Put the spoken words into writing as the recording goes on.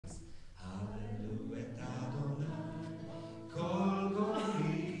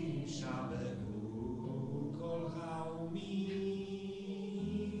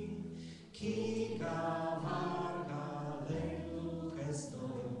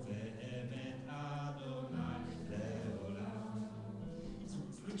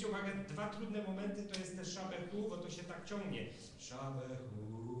zwróćcie uwagę, dwa trudne momenty to jest też szabechu, bo to się tak ciągnie.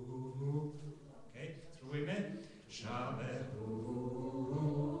 Szabechu. Okej, spróbujmy. Szabechu.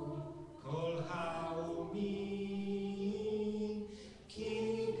 Kol haumi.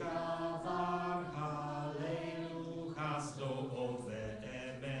 Kinka var halelu hasto ove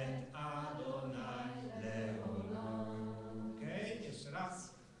emet Adonai leolam. Okej, jeszcze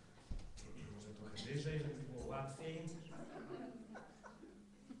raz. Może trochę wyżej, żeby było łatwiej.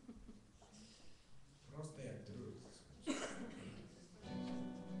 Proste jak drut.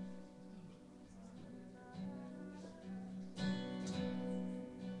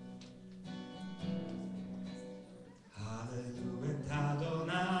 Halleluja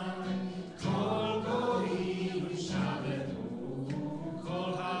Adonai, kol gorim shabehu,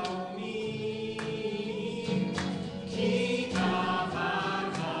 kol haumim, ki kavar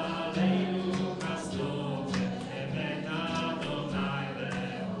halleluja stove emet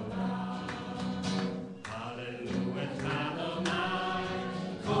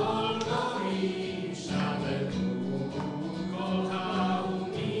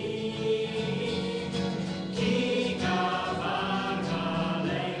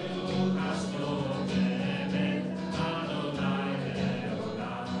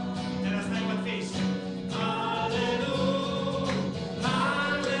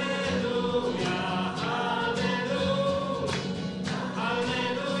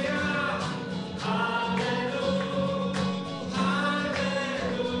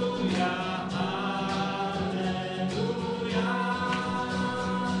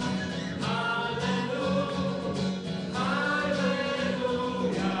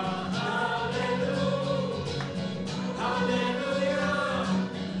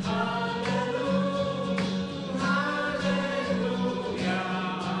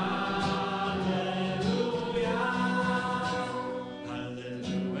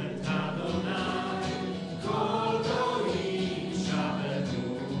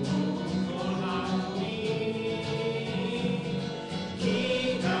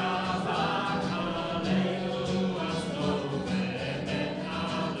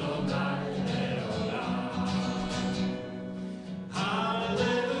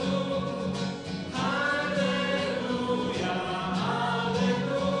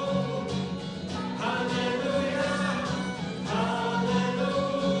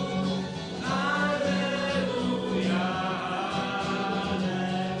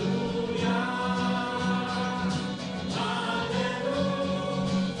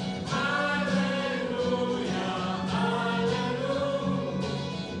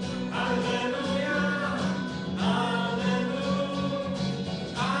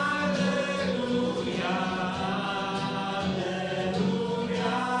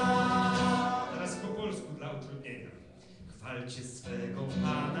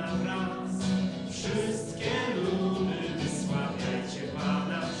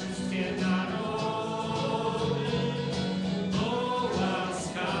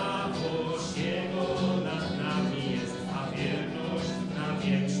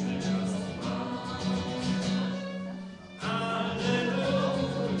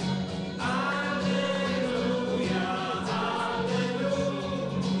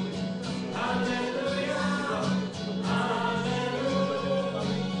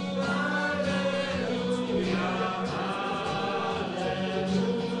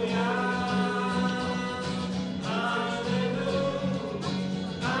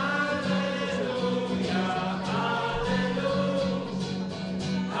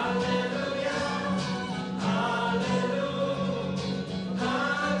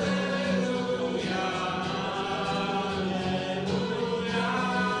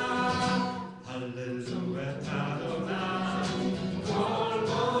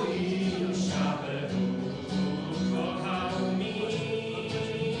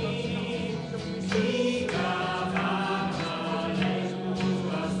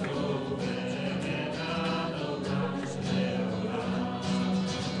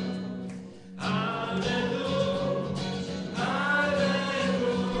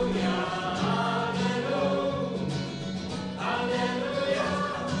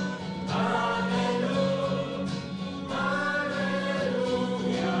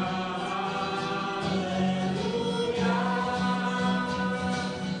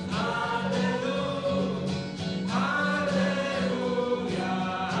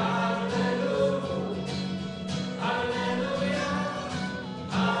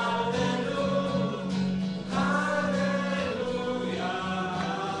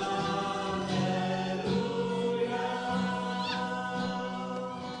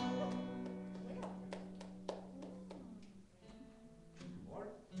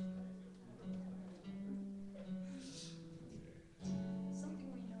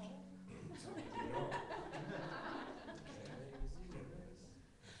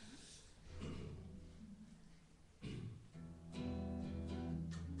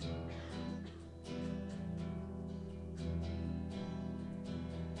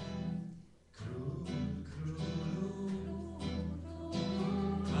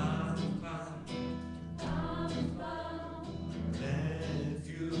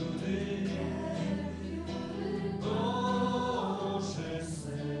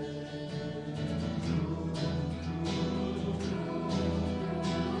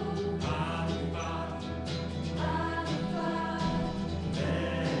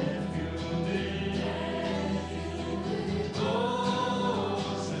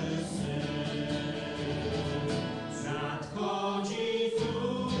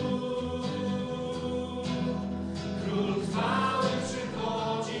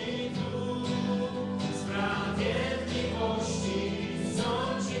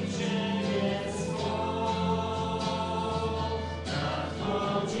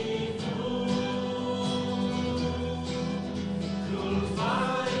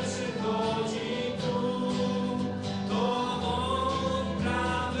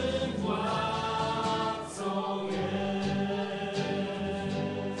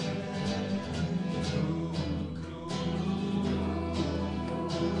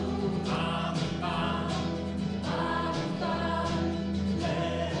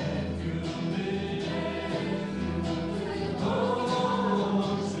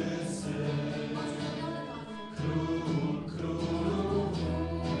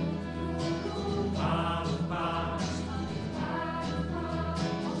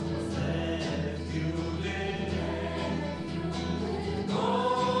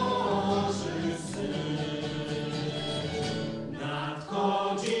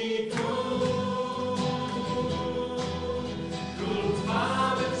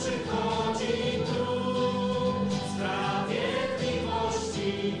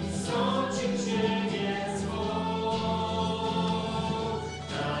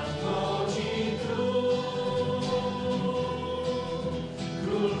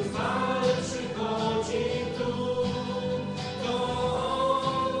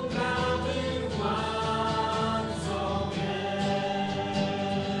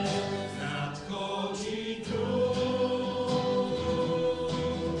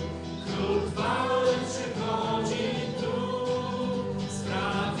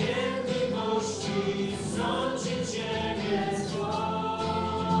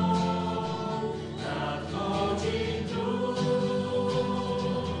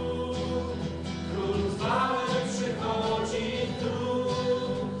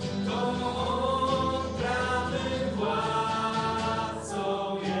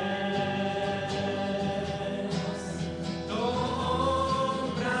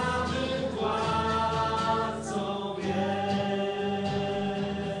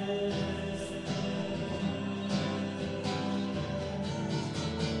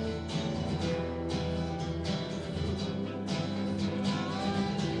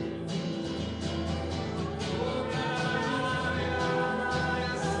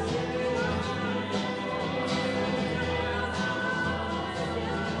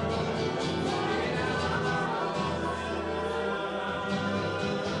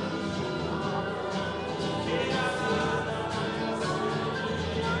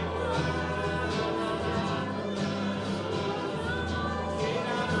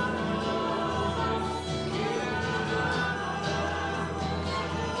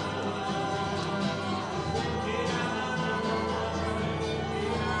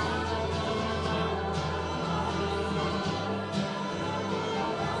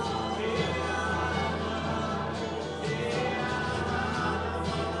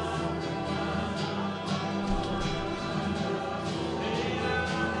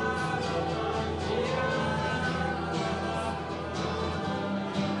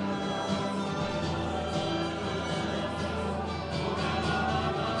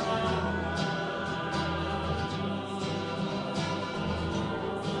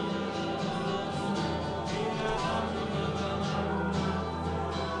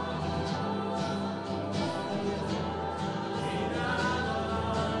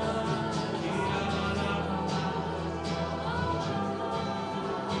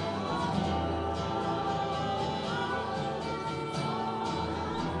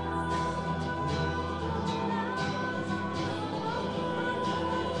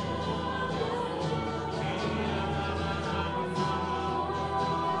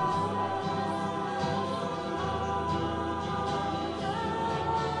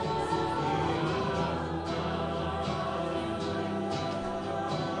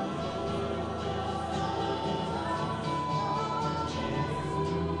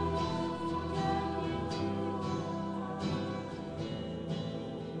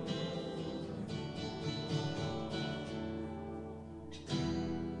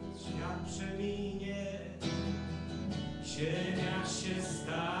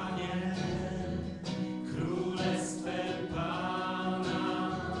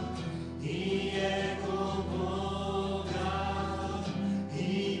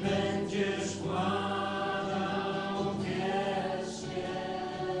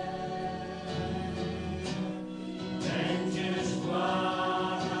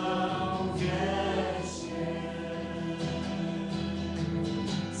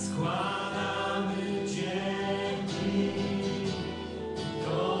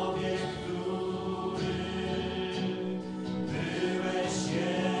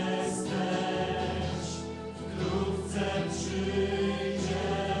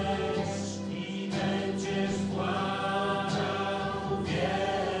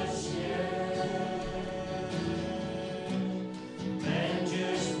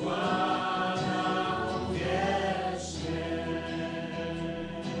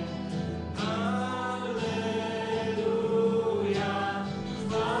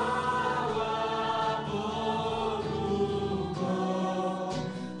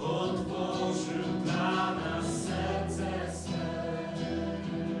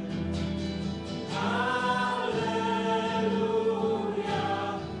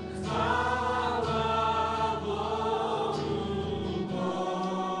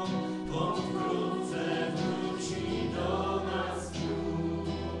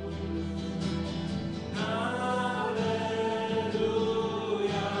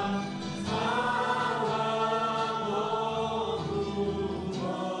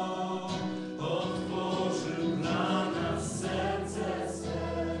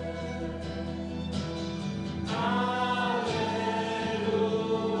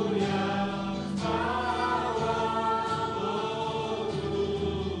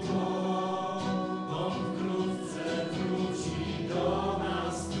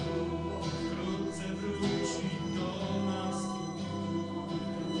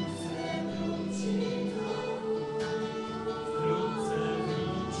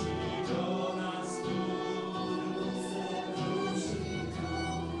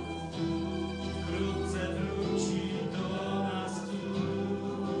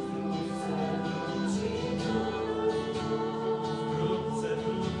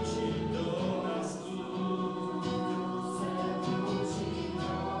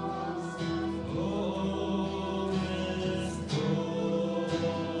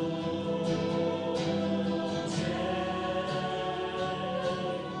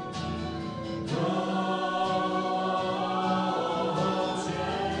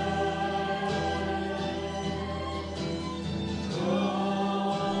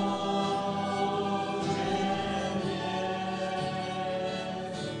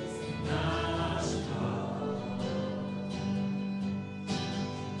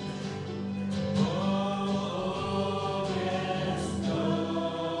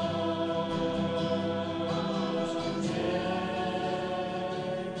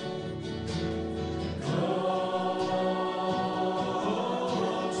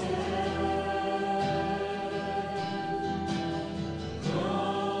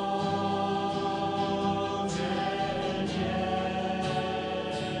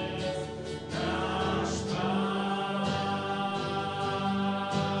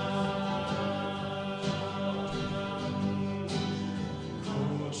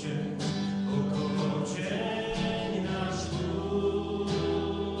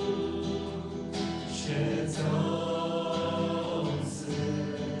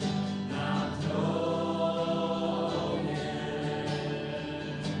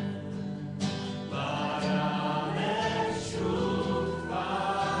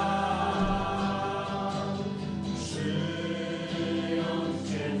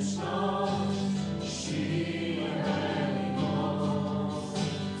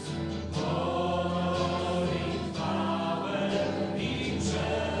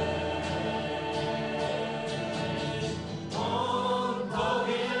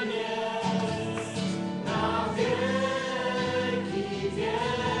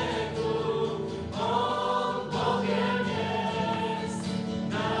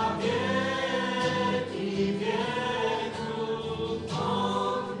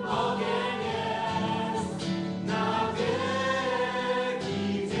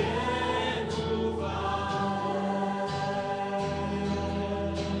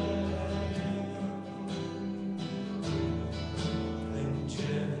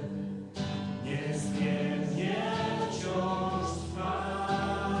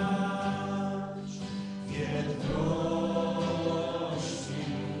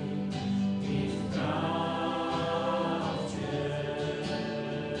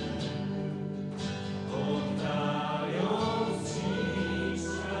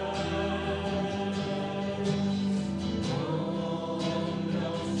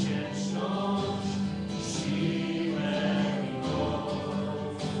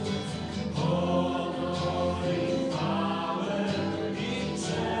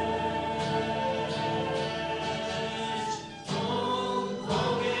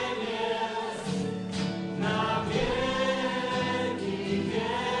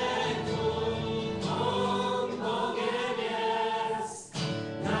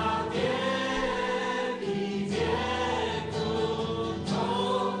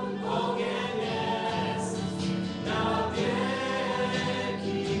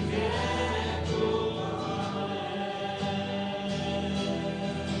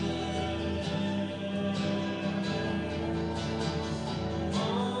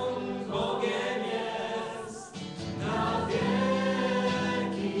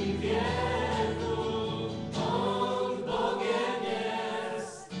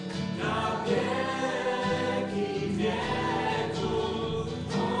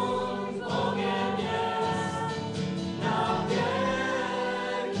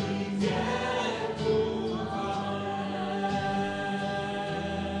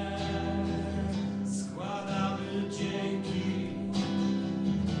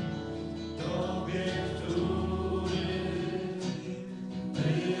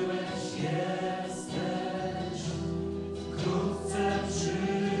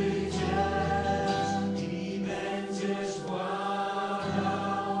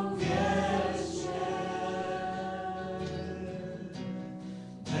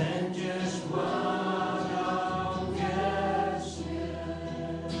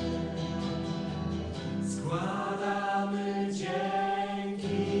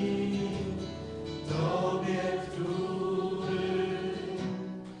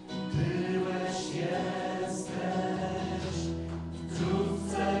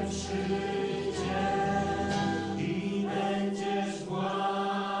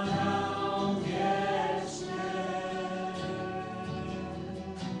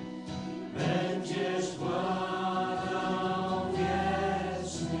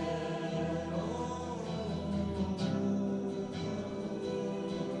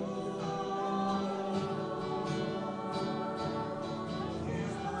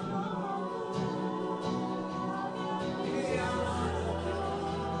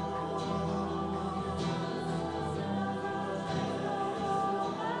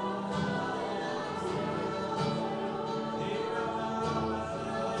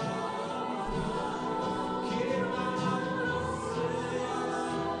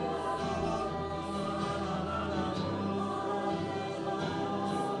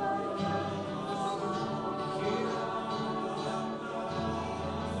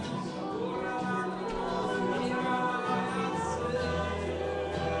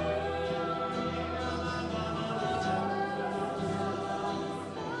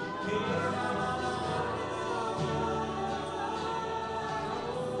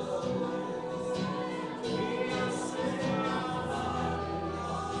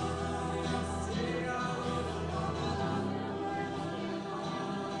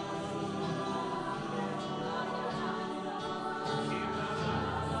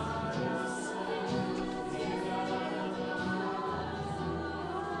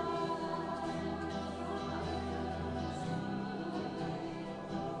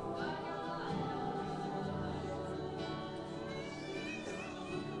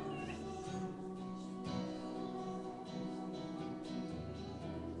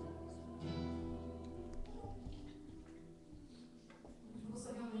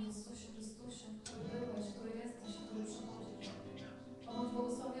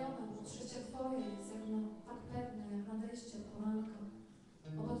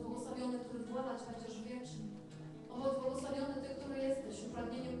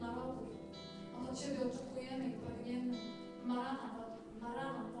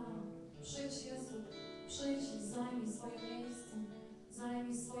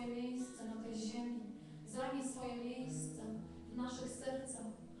naszych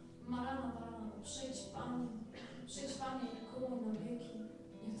sercach. Maranatha, przyjdź Panie i króluj na wieki.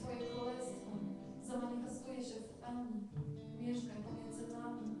 Niech Twoje królestwo zamanifestuje się w pełni. Mieszkaj pomiędzy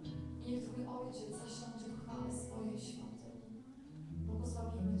nami i niech Twój Ojciec zasiądzie w chwale swojej świątyni.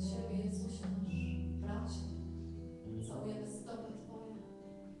 Błogosławimy Ciebie, Jezusie, nasz bracie. Całujemy stopy Twoje.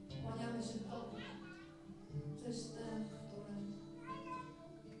 Kłaniamy się Tobie. Tyś ten, który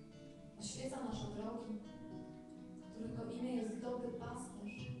oświeca nasze drogi, którego imię jest dobry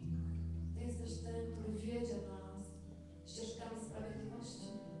pasterz. Ty jesteś ten, który wiedzie nas ścieżkami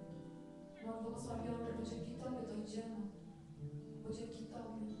sprawiedliwości. Bądź błogosławiony, bo dzięki Tobie dojdziemy, bo dzięki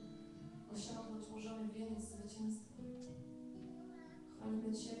Tobie osiągnąć możemy wieniec zwycięstwa.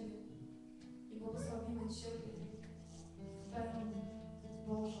 Chwalimy Ciebie i błogosławimy Ciebie w pełni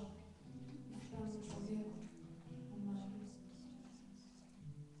Boża i w pełni człowieka. Amen.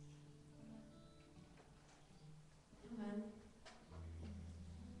 Amen.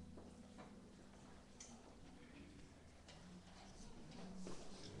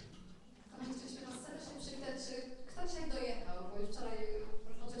 Kochani, chcieliśmy Was serdecznie przywitać. Kto dzisiaj dojechał? Bo już wczoraj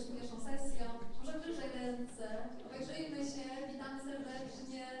rozpoczęliśmy pierwszą sesję. Może wyżej ręce. Obejrzyjmy się. Witamy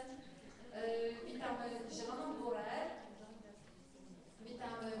serdecznie. Witamy Zieloną Górę.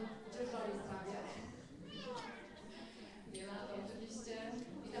 Witamy Dzierżonię prawie. Nie ma to oczywiście.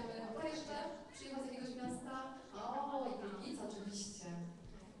 Witamy. Kto jeszcze przyjechał z jakiegoś miasta? O, i Gliwice oczywiście.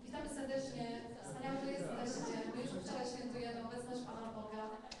 Witamy serdecznie. Wspaniale, że jesteście. My już wczoraj świętujemy obecność Pana Boga.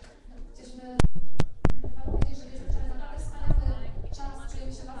 Cieszmy Wam powiedzieć, że mieliśmy wczoraj naprawdę wspaniały czas.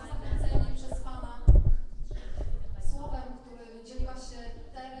 Czujemy się bardzo zachęceni przez Pana słowem, którym dzieliła się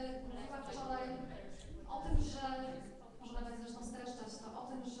Terri. Mówiła wczoraj o tym, że może nawet zresztą streszczać to, o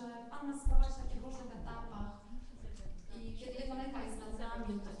tym, że Pan nas prowadzi w takich różnych etapach i kiedy Jego ręka jest nad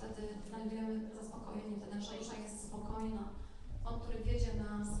nami, to wtedy znajdujemy zaspokojenie, wtedy nasza dusza jest spokojna. On, który wiedzie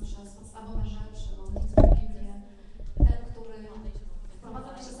nas przez podstawowe rzeczy, modlitwę, Biblię, ten, który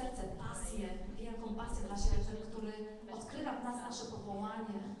wprowadza w nasze serce pasję, wielką pasję dla siebie, ten, który odkrywa w nas nasze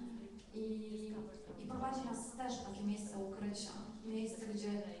powołanie i prowadzi nas też w takie miejsce ukrycia, miejsce,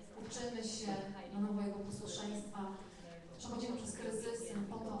 gdzie uczymy się na nowo Jego posłuszeństwa, przechodzimy przez kryzysy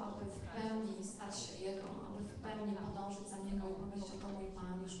po to, aby w pełni stać się Jego, aby w pełni podążyć za Niego i powiedzieć: oto mój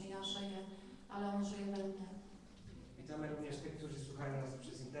Pan, już nie ja żyję, ale On żyje we mnie. Witamy również tych, którzy słuchają nas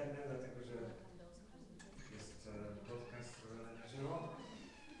przez internet, dlatego że jest podcast na żywo.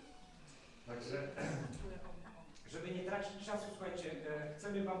 Także, żeby nie tracić czasu, słuchajcie,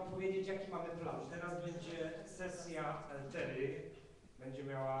 chcemy Wam powiedzieć, jaki mamy plan. Teraz będzie sesja Terri. Będzie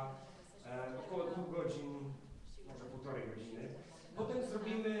miała około 2 godzin, może 1,5 godziny. Potem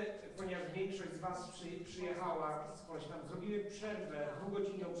zrobimy, ponieważ większość z Was przyjechała skądś tam, zrobimy przerwę,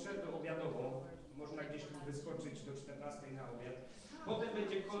 2-godzinną przerwę obiadową. Można gdzieś tu wyskoczyć do 14 na obiad. Potem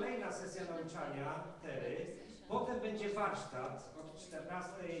będzie kolejna sesja nauczania Terri. Potem będzie warsztat od 14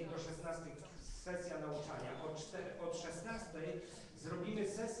 do 16, sesja nauczania. Od 16 zrobimy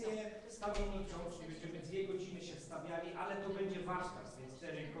sesję stawienniczą, czyli będziemy 2 godziny się wstawiali, ale to będzie warsztat, więc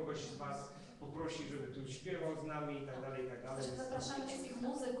Terri kogoś z Was poprosi, żeby tu śpiewał z nami i tak dalej, i tak dalej. Zapraszamy wszystkich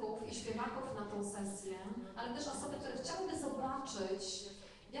muzyków i śpiewaków na tą sesję, ale też osoby, które chciałyby zobaczyć,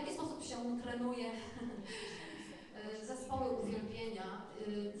 w jaki sposób się trenuje zespoły uwielbienia.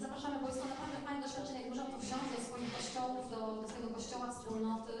 Zapraszamy, bo jest to naprawdę fajne doświadczenie, jak możemy to wziąć do swoich kościołów, do swojego kościoła,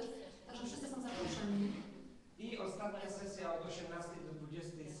 wspólnoty, także wszyscy są zaproszeni. I ostatnia sesja od 18 do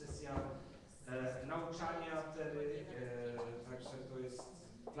 20, sesja nauczania Terri, także to jest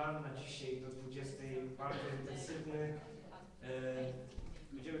plan na dzisiaj do 20, bardzo intensywny.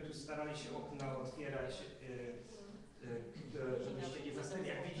 Będziemy tu starali się okna otwierać, żebyście nie zasypiali.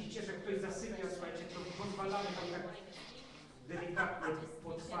 Jak widzicie, że ktoś zasypia, słuchajcie, to pozwalamy tam tak delikatnie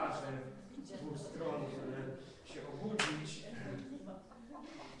po twarzy z 2 stron się obudzić.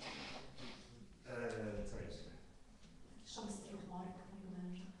 Co jeszcze? Szamstry humorek mojego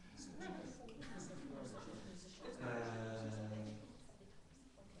męża.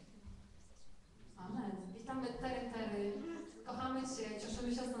 Amen. Witamy Terri. Kochamy Cię,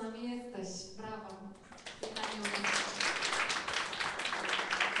 cieszymy się, że z nami jesteś. Brawo. Witamy.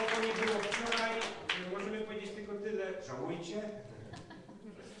 Kogo nie było wczoraj, możemy powiedzieć tylko tyle, żałujcie,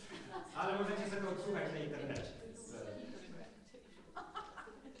 ale możecie sobie to odsłuchać na internecie.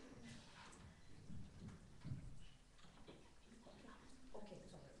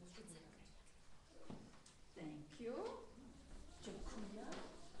 Thank you. Dziękuję.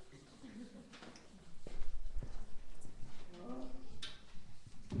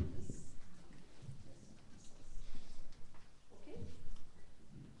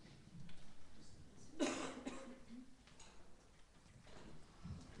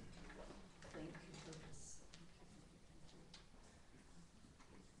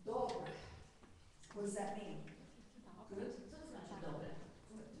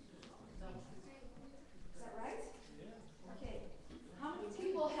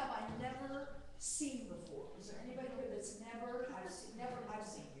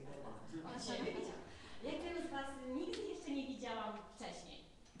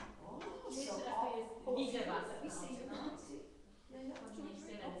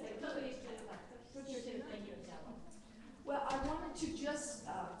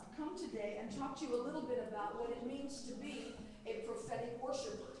 you a little bit about what it means to be a prophetic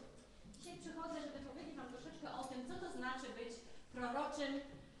worshiper. Dzisiaj przychodzę, żeby powiedzieć Wam troszeczkę o tym, co to znaczy być proroczym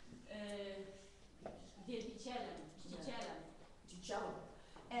wielbicielem, czcicielem.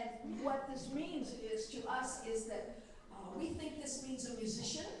 And what this means is to us is that we think this means a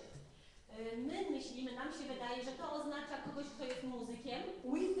musician. My myślimy, nam się wydaje, że to oznacza kogoś, kto jest muzykiem.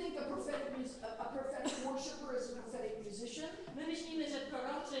 We think a prophetic worshiper is a prophetic musician. My myślimy, że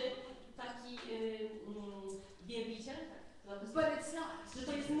proroczy taki wielbiciel, But it's not. że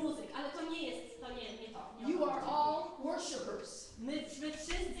to jest muzyk, ale to nie jest, to nie to. You are all worshipers. My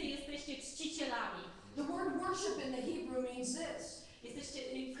wszyscy jesteście czcicielami. The word worship in the Hebrew means this. Jesteście,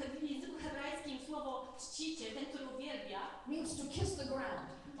 w języku hebrajskim słowo czciciel, ten, który uwielbia, Means to kiss the ground.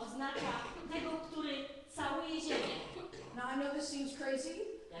 oznacza tego, który całuje ziemię. Now I know this seems crazy,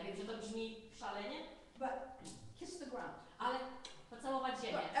 Ja wiem, że to brzmi szalenie, but kiss the ground. ale pocałować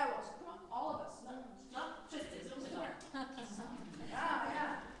ziemię. But arrows, come on, all of us. No. No, wszyscy, zróbmy to.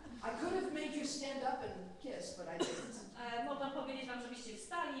 Yeah. I could have made you stand up and kiss, but I didn't. Mogłam powiedzieć Wam, żebyście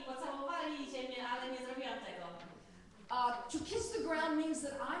wstali i pocałowali ziemię, ale nie zrobiłam tego. To kiss the ground means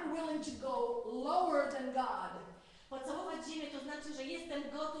that I'm willing to go lower than God. Pocałować ziemię to znaczy, że jestem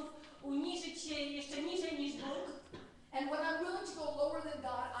gotów uniżyć się jeszcze niżej niż Bóg. And when I'm willing to go lower than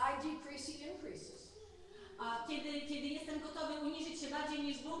God, I decrease, He increases. A kiedy jestem gotowy uniżyć się bardziej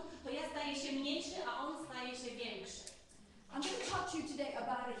niż Bóg, to ja staję się mniejszy, a On staje się większy. I'm going to talk to you today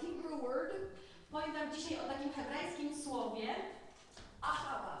about a Hebrew word. Powiem Wam dzisiaj o takim hebrajskim słowie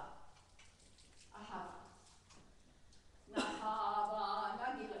Ahava. Ahava. Nahava,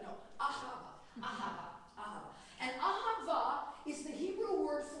 Nagila, no. Ahava. ahava. Ahava. And ahava is the Hebrew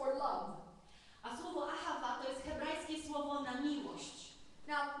word for love. A słowo ahava to jest hebrajskie słowo na miłość.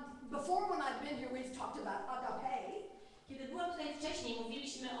 Now, before when I've been here, we've talked about agape. Kiedy byłam tutaj wcześniej,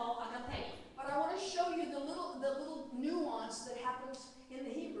 mówiliśmy o agapei. But I want to show you the little nuance that happens in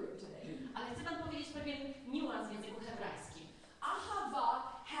the Hebrew today. Ale chcę Wam powiedzieć pewien niuans w języku hebrajskim.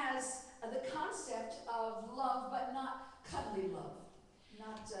 Ahava has the concept of love, but not cuddly love.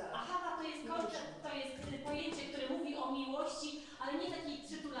 Ahava to jest koncept, to jest pojęcie, które mówi o miłości, ale nie takiej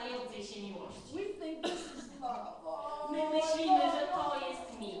przytulającej się miłości. We think this is love. My myślimy, że to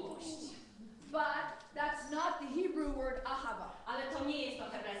jest miłość. But that's not the Hebrew word ahava. Ale to nie jest to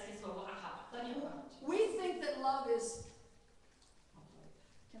hebrajskie słowo ahava. To nie chodzi. We think that love is.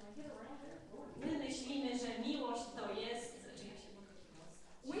 Can I get around there? My myślimy, że miłość to jest. Czy ja się mogę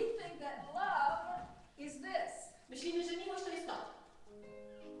We think that love is this. Myślimy, że miłość to jest to.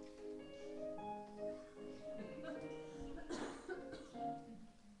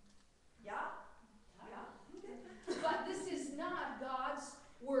 Yeah? Yeah. But this is not God's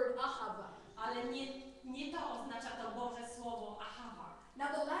word ahava. Ale nie to oznacza to Boże słowo ahava. Now,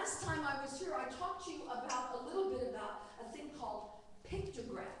 the last time I was here, I talked to you about a little bit about a thing called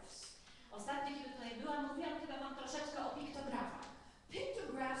pictographs. Ostatnio, kiedy tutaj byłam, mówiłam chyba Wam troszeczkę o piktografach.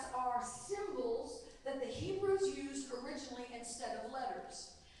 Pictographs are symbols that the Hebrews used originally instead of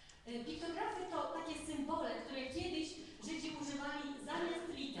letters. Piktografy to takie symbole, które kiedyś Żydzi używali zamiast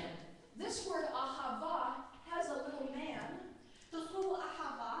liter. This word ahava has a little man. To słowo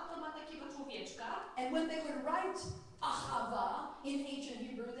ahava to ma takiego człowieczka. And when they would write ahava in ancient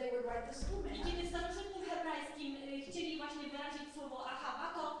Hebrew, they would write this little I man. kiedy w starożytnym hebrajskim chcieli właśnie wyrazić słowo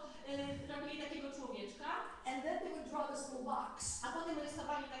ahava, to robili takiego człowieczka. And then they would draw this little box. A potem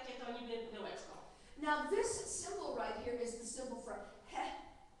rysowali takie to niby pyłeczko. Now, this symbol right here is the symbol for he.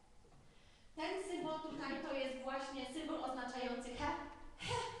 Ten symbol tutaj to jest właśnie symbol oznaczający he.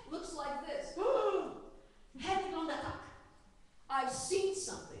 He looks like this. He wygląda tak. I've seen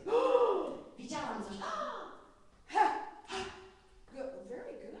something. Widziałam coś. He. Good.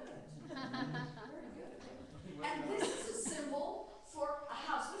 Very good. Very good. And this is a symbol for a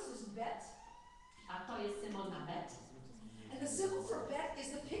house. This is bet. A to jest symbol na bet. And the symbol for bet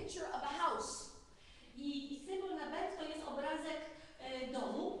is the picture of a house. I symbol na bet to jest obrazek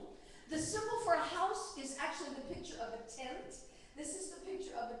domu. The symbol for a house is actually the picture of a tent. This is the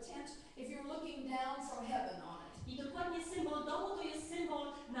picture of a tent if you're looking down from heaven on it. I dokładnie symbol domu to jest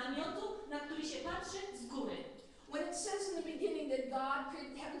symbol namiotu, na który się patrzy z góry. When it says in the beginning that God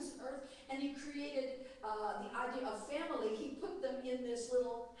created heavens and earth and He created the idea of family, He put them in this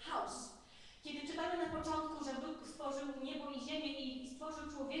little house. Kiedy czytamy na początku, że Bóg stworzył niebo i ziemię i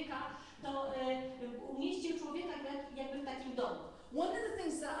stworzył człowieka, to umieścił człowieka jakby w takim domu. One of the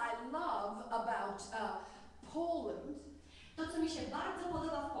things that I love about Poland, To, co mi się bardzo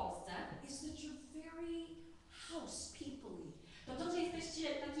podoba w Polsce, is that you're very house people-y. to, że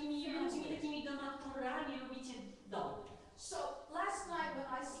jesteście takimi ludźmi, takimi donatorami, lubicie dom. So last night when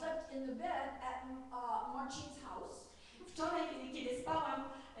I slept in the bed at Marcin's house. Wczoraj, kiedy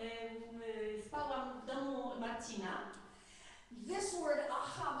spałam w domu Marcina, this word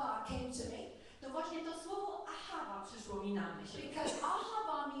ahava came to me. to właśnie to słowo ahava przyszło mi na myśl. Because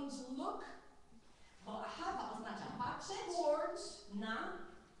ahava means look Bo ahava oznacza patrzeć towards na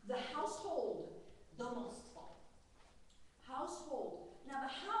the household. domostwo. Household. Now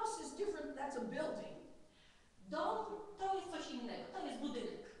the house is different, that's a building. Dom to jest coś innego, to jest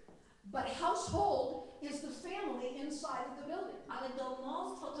budynek. But household is the family inside of the building. Ale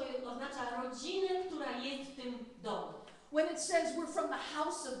domostwo to oznacza rodzinę, która jest w tym domu. When it says we're from the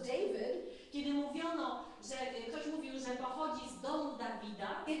house of David, Kiedy mówiono, że ktoś mówił, że pochodzi z domu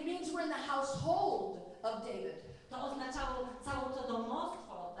Dawida, it means we're in the household of David. to oznaczało całe to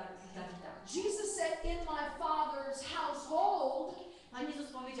domostwo Dawida. Jesus said, in my Father's household, Pan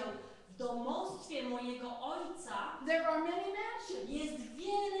Jezus powiedział, w domostwie mojego Ojca there are many mansions. jest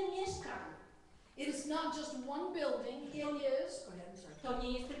wiele mieszkań. It is not just one building, it is, go ahead, I'm sorry. To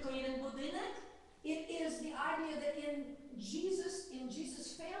nie jest tylko jeden budynek, It is the idea that in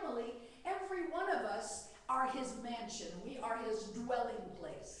Jesus' family, every one of us are his mansion. We are his dwelling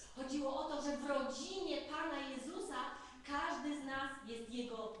place. chodziło o to, że w rodzinie Pana Jezusa każdy z nas jest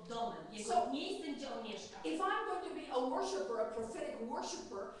Jego domem, Jego miejscem, gdzie On mieszka. If I'm going to be a worshiper, a prophetic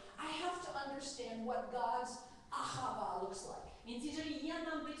worshiper, I have to understand what God's ahava looks like. Więc jeżeli ja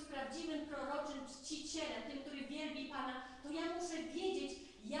mam być prawdziwym proroczym czcicielem, tym, który wielbi Pana, to ja muszę wiedzieć,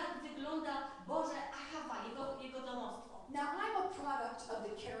 jak wygląda Boże ahava, Jego domostwo. Now, I'm a product of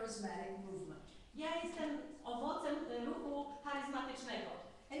the charismatic movement. Ja jestem owocem ruchu charyzmatycznego.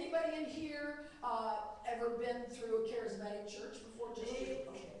 Anybody in here ever been through a charismatic church before? Just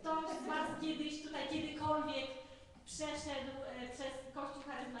okay. Ktoś z Was kiedyś tutaj kiedykolwiek przeszedł przez Kościół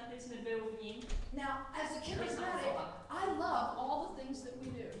charyzmatyczny, był w nim. Now, as a charismatic, I love all the things that we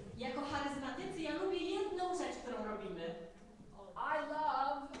do. Jako charyzmatycy ja lubię jedną rzecz, którą robimy. I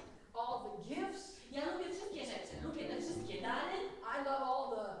love all the gifts. Ja lubię wszystkie rzeczy. Lubię te wszystkie dary. I love all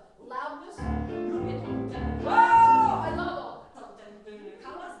the loudness. Lubię ten Wow! I love all. ten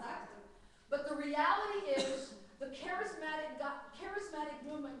hałas, tak? But the reality is, the charismatic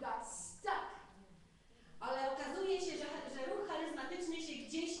movement got stuck. Ale okazuje się, że ruch charyzmatyczny się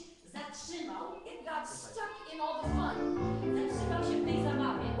gdzieś zatrzymał. It got stuck in all the fun. Zatrzymał się w tej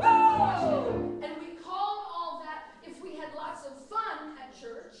zabawie. Whoa! And we call all that, if we had lots of fun at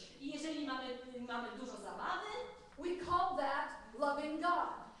church, I jeżeli mamy dużo zabawy, we call that loving God.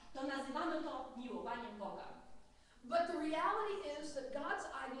 to nazywamy to miłowaniem Boga. But the reality is that God's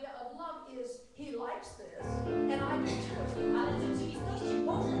idea of love is He likes this, and I do too. Ale w rzeczywistości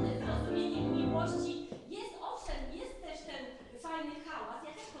Bożym zrozumieniem miłości jest, owszem, jest też ten fajny hałas,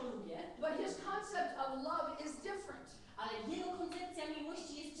 ja też to lubię, But His concept of love is different. ale Jego koncepcja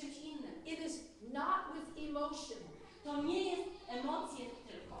miłości jest czymś innym. It is not with emotion. To nie jest emocje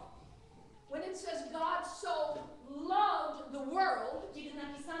tylko. When it says God so loved the world, Kiedy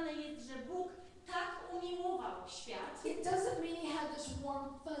napisane jest, że Bóg tak umiłował świat, it doesn't mean He had this warm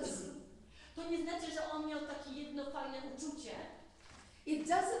fuzzy. to nie znaczy, że On miał takie jedno fajne uczucie. It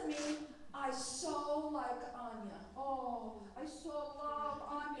doesn't mean I so like Anya. Oh, I so love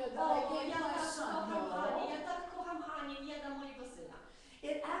Anya that I O, gave ja my tak son. kocham Anię, No. ja tak kocham Anię i ja dam mojego syna.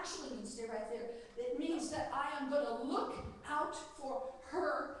 It actually means, stay right there, it means that I am going to look out for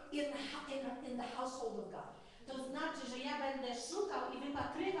her in the household of God. To znaczy, że ja będę szukał i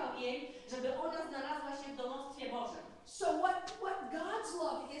wypatrywał jej, żeby ona znalazła się w domostwie Bożym. So what God's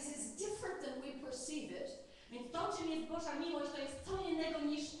love is different than we perceive it, Więc to, czym jest Boża miłość, to jest co innego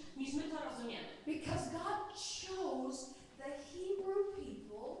niż my to rozumiemy. because God chose the Hebrew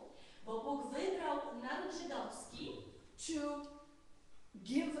people Bo Bóg wybrał naród żydowski, to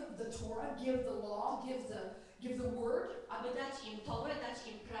give the Torah, give the law, give the word. aby dać im Torę, dać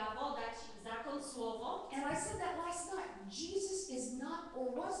im prawo, dać im zakon, słowo. And I said that last night. Jesus is not,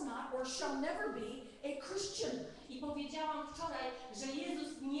 or was not, or shall never be a Christian. I powiedziałam wczoraj, że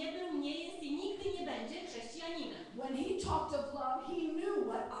Jezus nie był, nie jest i nigdy nie będzie chrześcijaninem. When he talked of love, he knew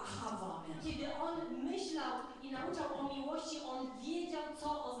what ahava meant. Kiedy On myślał i nauczał o miłości, On wiedział,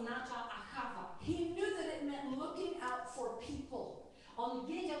 co oznacza ahava. He knew that it meant looking out for people. On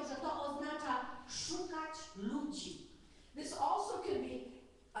wiedział, że to oznacza szukać ludzi. This also can be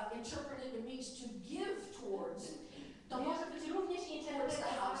interpreted, it means to give towards. To może być również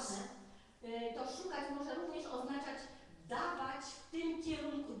interpretowane. To szukać może również oznaczać dawać w tym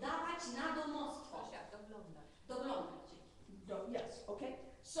kierunku, dawać na domostwo. Doglądać. Yes, okay.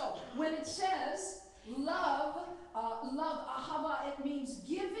 So when it says love ahava, it means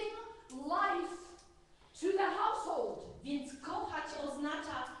giving life to the household. Więc kochać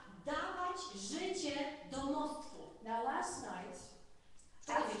oznacza dawać życie domostwu. Now last night,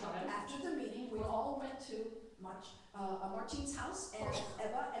 after the meeting, we all went to Martine's house and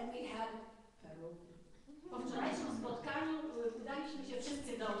Eva, and we had pierogi. Po wczorajszym spotkaniu udaliśmy się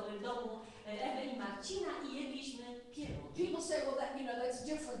wszyscy do domu Ewy i Marcina i jedliśmy pierogi. People say, well, that's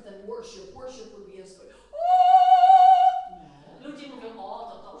different than worship. Worship would be as good. Ludzie mówią,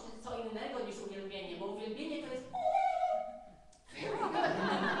 to już jest co innego niż uwielbienie, bo uwielbienie to jest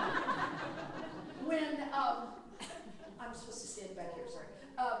When I'm supposed to stand back here, sorry.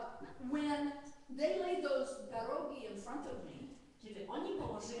 When they laid those pierogi in front of me, kiedy oni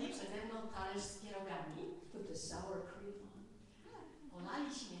położyli przede mną talerz z pierogami, put the sour cream on,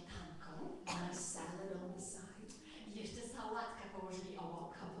 polali śmietanką and a salad on the side, i jeszcze sałatkę położyli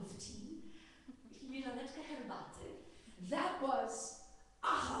obok, cup of tea. i filiżaneczkę herbaty. That was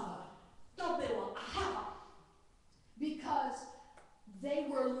ahava, To było ahava, because they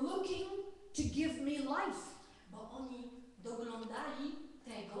were looking to give me life. bo oni doglądali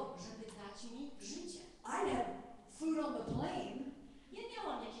tego, żeby dać mi życie. I had food on the plane, Ja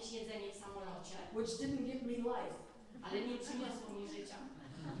miałam jakieś jedzenie w samolocie, which didn't give me life. ale nie przyniosło mi życia.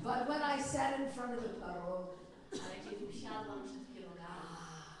 But when I sat in front of the pierogi, Ale kiedy usiadłam przed pierogami,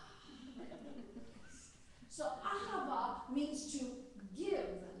 so ahava means to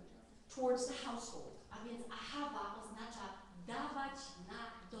give towards the household. a więc ahava oznacza dawać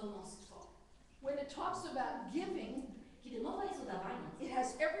na domostwo. When it talks about giving, Kiedy mowa jest o dawaniu, it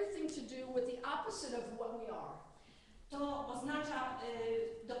has everything to do with the opposite of what we are. to oznacza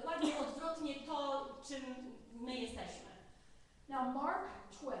dokładnie odwrotnie to, czym my jesteśmy. Now Mark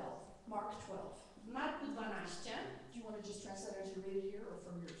 12. W Marku 12, Do you want to just translate it to read it here or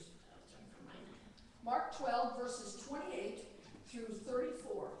from yours? Mark 12 verses 28 through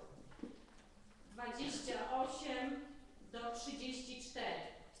 34. 28 do 34.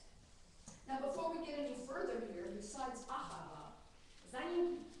 Now before we get any further here, besides ahava,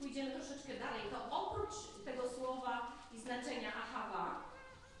 Zanim pójdziemy troszeczkę dalej, to oprócz tego słowa i znaczenia ahava,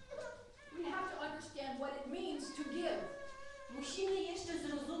 we have to understand what it means to give. musimy jeszcze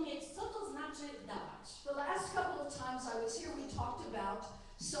zrozumieć, co to znaczy dawać. The last couple of times I was here, we talked about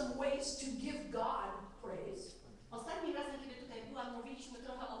some ways to give God praise. Ostatnim razem, kiedy tutaj byłam, mówiliśmy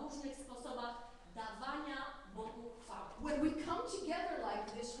trochę o różnych sposobach dawania Bogu chwały. When we come together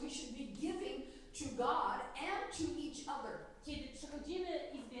like this, we should be giving to God and to each other. Kiedy przychodzimy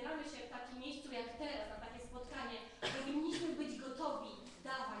i zbieramy się w takim miejscu jak teraz, na takie spotkanie, powinniśmy być gotowi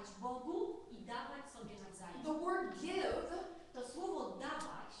dawać Bogu i dawać sobie nawzajem. The word give To słowo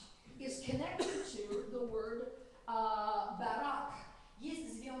dawać is connected to the word barak.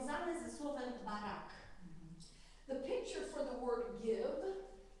 jest związane ze słowem barak. The picture for the word give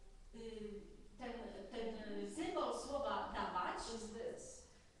Ten symbol słowa dawać is this.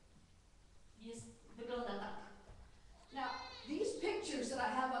 wygląda tak. Now, these pictures that I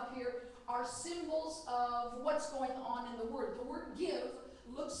have up here are symbols of what's going on in the word. The word give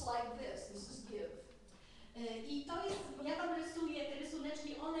looks like this. This is give. I to jest, ja tam rysuję te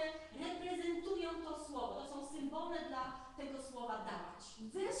rysuneczki, one reprezentują to słowo. To są symbole dla tego słowa dawać.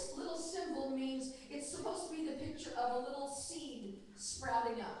 This little symbol means it's supposed to be the picture of a little seed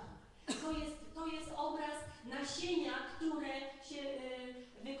sprouting up. To jest obraz nasienia, które się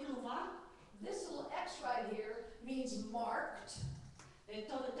wykluwa. This little X right here means marked.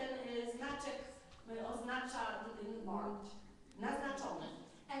 Ten znaczek oznacza Marked. naznaczony.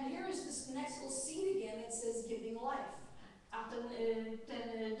 And here is this next little seed again. It says giving life. A ten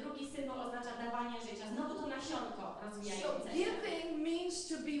drugi symbol oznacza dawanie życia. Znowu to nasionko So rozwijające się. giving means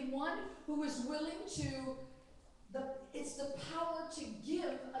to be one who is willing to, it's the power to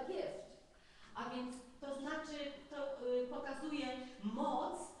give a gift. A więc to znaczy, to pokazuje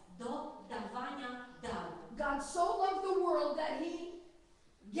moc do dawania daru. God so loved the world that he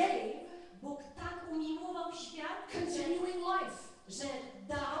gave Bóg tak umiłował świat, continuing life. że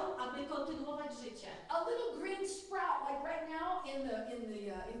dał, aby kontynuować życie. A little green sprout, like right now in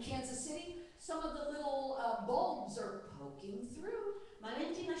Kansas City, some of the little bulbs are poking through.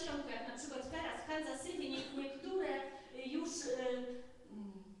 Maleńkie nasionko, jak na przykład teraz w Kansas City, niektóre już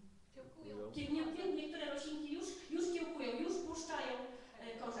niektóre roślinki już kiełkują, już puszczają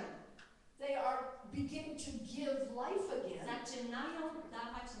korzenie. They are beginning to give life again. Zaczynają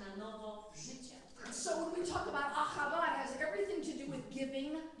dawać na nowo życie. So when we talk about ahava, it has everything to do with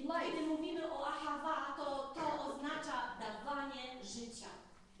giving life. Kiedy mówimy o ahava, to oznacza dawanie życia.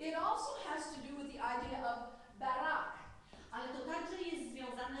 It also has to do with the idea of barak. Ale to także jest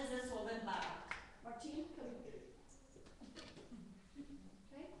związane ze słowem barak. Martine, come here.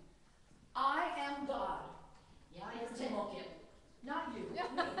 Okay? I am God. Ja jestem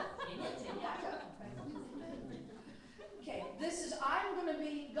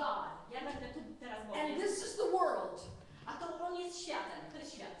God. Ja będę tu teraz And Bogiem. this is the world. A to on jest światem, to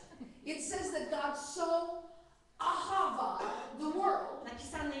jest świat. It says that God so ahava the world.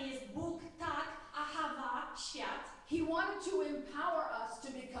 Napisane jest Bóg tak, ahava, świat. He wanted to empower us to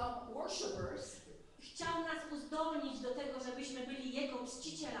become worshipers. Chciał nas uzdolnić do tego, żebyśmy byli Jego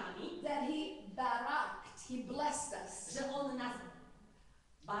czcicielami, That he baraked, he blessed us. że On nas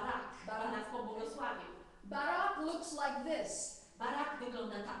on nas pobłogosławił. Barak looks like this. Barak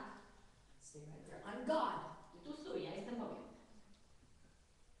wygląda tak. Stay right there. I'm God. Tu stój, ja jestem Bogiem.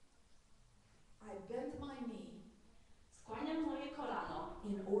 I bend my knee Skłaniam moje kolano,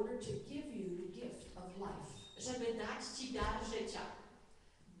 in order to give you the gift of life. żeby dać Ci dar życia.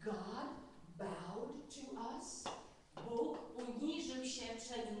 God bowed to us. Bóg uniżył się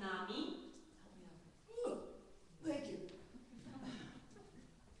przed nami. Thank you.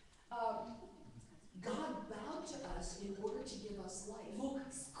 God bowed to us in order to give us life. Bóg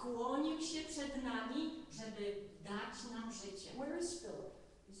skłonił się przed nami, żeby dać nam życie. Where is Philip?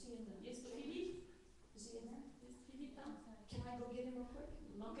 Is he in the? Jest tu Filip? Is he in there? Jest Filip tam? Can I go get him real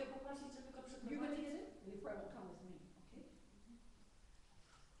quick? Mogę poprosić, żeby go You're gonna przyprowadzić? get him? You probably will come with me. Okay.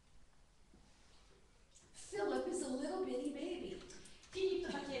 Philip is a little bitty baby, Filip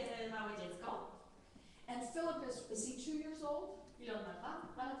to takie małe dziecko. and Philip is he 2 years old? Ile on ma?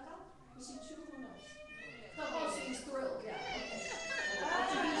 Dwa latka? Is he 2? Who knows? To Oh, so he's thrilled. Yeah. Okay.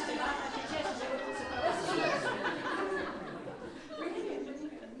 oczywiście bardzo się cieszy, że go tu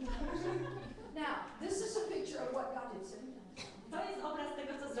Now, this is a picture of what God did. To jest obraz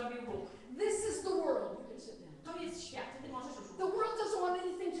tego, co zrobił Bóg. This is the world. You can sit down. To jest świat, ty możesz już The world doesn't want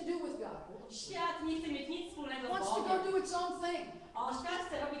anything to do with God. Świat nie chce mieć nic wspólnego It z wants to Bogiem. go do its own thing. O, świat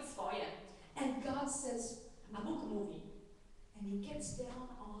chce robić swoje. And God says, A Bóg mówi and he gets down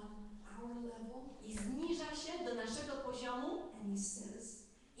on our level, i zniża się do naszego poziomu and he says,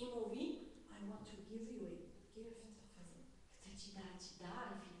 i mówi: I want to give you a gift, chcę Ci dać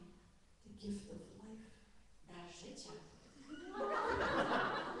dar, Filip, the gift of life. dar życia.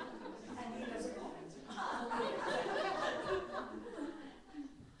 And he doesn't know.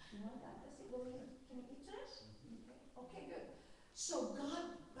 You want that? Does he go in? Can he eat this? Okay, good. So God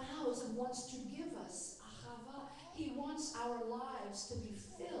bows and wants to give us ahava. He wants our lives to be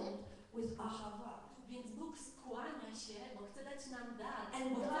filled with ahava. Więc Bóg skłania się, bo chce dać nam dar,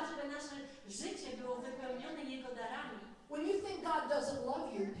 And bo God- chce, żeby nasze życie było wypełnione Jego darami. When you think God doesn't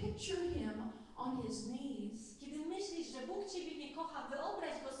love you, picture him on his knees. Kiedy myślisz, że Bóg Ciebie nie kocha,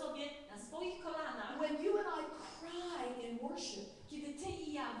 wyobraź Go sobie na swoich kolanach. When you and I cry in worship, Kiedy Ty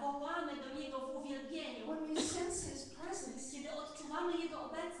i ja wołamy do Niego w uwielbieniu, when we sense his presence, kiedy odczuwamy Jego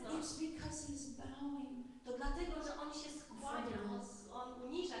obecność, it's because he's bowing to dlatego, że On się skłania, On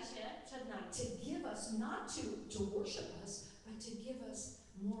uniża się przed nami. to give us, not to worship us, but to give us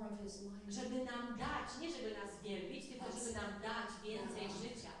more of his life. Żeby nam dać, nie żeby nas wielbić, tylko żeby nam dać więcej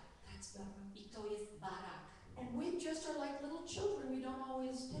życia. That's better. I to jest barak. And we just are like little children. We don't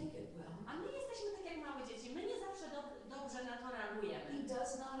always take it well. A my jesteśmy tak jak małe dzieci. My nie zawsze dobrze na to He reagujemy.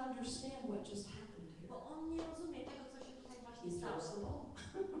 does not understand what just happened here. Bo On nie rozumie tego, co się tutaj właśnie He stało. throws the ball.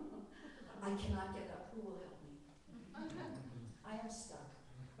 I cannot get up. Who will help me? I am stuck.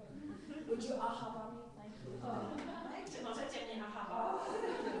 Would you ahava me? Thank you. Czy możecie mnie ahawa?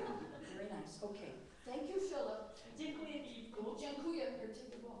 Very nice. Okay. Thank you, Philip. Dziękuję, Filipku. Dziękuję. Here, take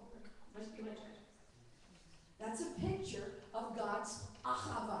the ball. Weź piłeczkę. That's a picture of God's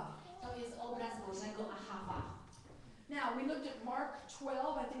ahava. To jest obraz Bożego ahawa. Now, we looked at Mark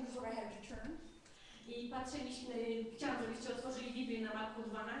 12. I think is where I had to turn. I patrzyliśmy, chciałam, żebyście otworzyli Biblię na Marku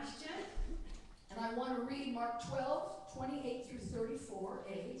 12. And I want to read Mark 12, 28 through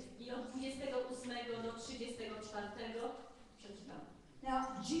 34a. I od 28 do 34 przeczytam. Now,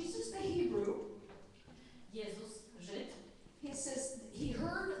 Jesus the Hebrew, Jezus, Żyd, he says he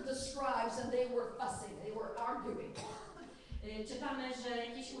heard the scribes and they were fussing, they were arguing. czytamy, że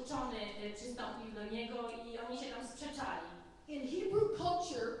jakiś uczony przystąpił do niego i oni się tam sprzeczali. In Hebrew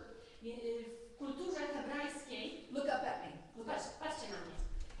culture, W kulturze hebrajskiej, look up at me. patrzcie na mnie,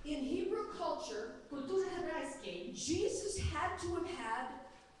 In Hebrew culture, w kulturze hebrajskiej Jesus had to have had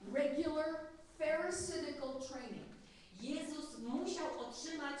regular Pharisaical training. Jezus musiał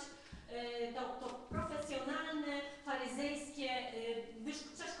otrzymać to profesjonalne, faryzejskie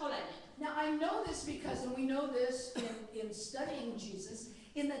przeszkolenie. Now I know this because, and we know this in studying Jesus,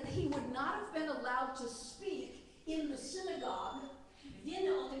 in that he would not have been allowed to speak in the synagogue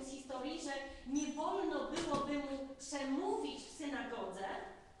Wiemy o tym z historii, że nie wolno byłoby mu przemówić w synagodze,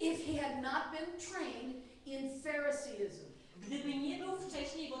 if he had not been trained in Pharisaism. gdyby nie był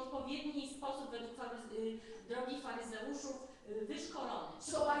wcześniej w odpowiedni sposób według drogi faryzeuszów wyszkolony.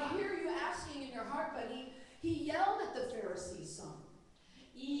 So I He yelled at the Pharisees some.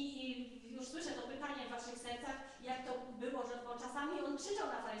 I już słyszę to pytanie w waszych sercach, jak to było, że bo czasami on krzyczał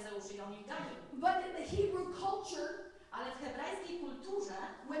na faryzeuszy i on ich ganił. But in the Hebrew culture, Ale w hebrajskiej kulturze,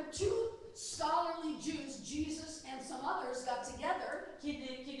 when two scholarly Jews, Jesus and some others, got together,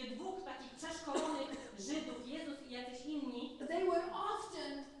 kiedy dwóch takich przeszkolonych Żydów, Jezus i jacyś inni, they would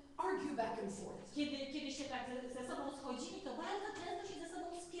often argue back and forth. kiedy się tak ze sobą schodzili, to bardzo często się ze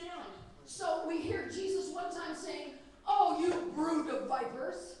sobą wspierali. So we hear Jesus one time saying, "Oh, you brood of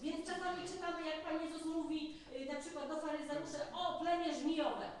vipers." Więc czasami czytamy, jak Pan Jezus mówi na przykład do faryzeuszy, o plemię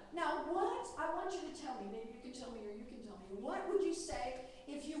żmijowe. Now, what I want you to tell me, maybe you can tell me or you can tell me, what would you say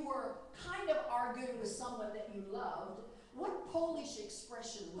if you were kind of arguing with someone that you loved? What Polish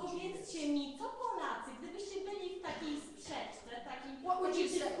expression would you use? Powiedzcie mi, co Polacy, gdybyście byli w takiej sprzeczce, What would takiej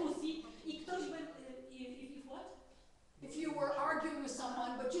you say? dyskusji i ktoś by... If what? If you were arguing with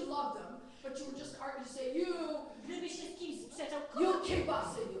someone, but you loved them, but you were just arguing, you say, you Gdyby się z kimś sprzeczał,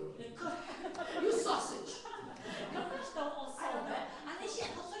 kielbasy, you sausage. kochasz tą osobę, ale się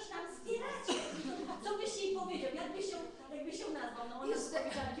o coś tam wspieracie. Co byś jej powiedział? Jakbyś ją nazwał? No ona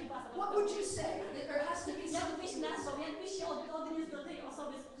powiedziała kiełbasa. What would you say? There has to be Jakbyś something. nazwał, jakbyś się odniósł do tej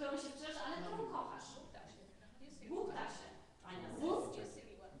osoby, z którą się sprzeczasz, ale którą kochasz? Głuptasie. Ania,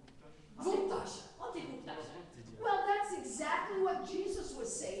 Wuptasie. o ty głuptasie. Well, that's exactly what Jesus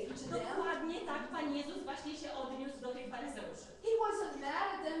was saying to them. Dokładnie tak Pan Jezus właśnie się odniósł do tych faryzeuszy. He wasn't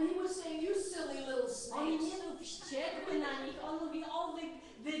mad at them. He was saying, you silly little On nie snakes. był wściekły na nich, on mówi, o wy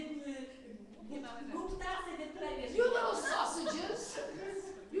głuptasy, wy plemię. You little sausages.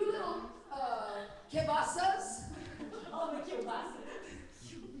 You little kielbasas. O wy kiełbasy.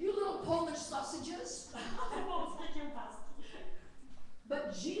 You little Polish sausages. Polskie kiełbaski.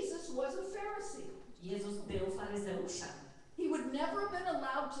 But Jesus was a Pharisee. Jezus był faryzeuszem. He would never have been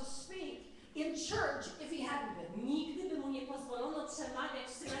allowed to speak in church if he hadn't been. Nigdy by mu nie pozwolono przemawiać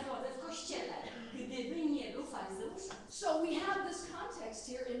w synagodze, w kościele, gdyby nie był faryzeuszem. So we have this context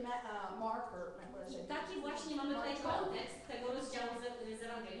here in Mark, or what is it? Taki właśnie mamy tutaj kontekst tego rozdziału z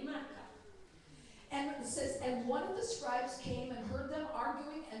Ewangelii Marka. And it says, and one of the scribes came and heard them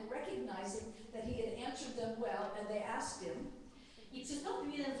arguing and recognizing that he had answered them well, and they asked him. I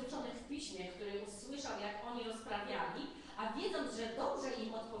przystąpił jeden z uczonych w piśmie, który usłyszał, jak oni rozprawiali, a wiedząc, że dobrze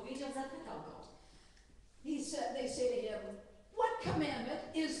im odpowiedział, zapytał go. They say to him, what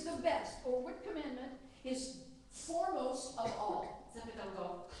commandment is the best, or what commandment is foremost of all? Zapytał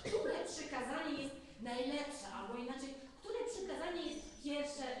go, które przykazanie jest najlepsze, albo inaczej, które przykazanie jest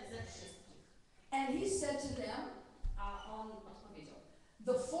pierwsze ze wszystkich? And he said to them, A on odpowiedział,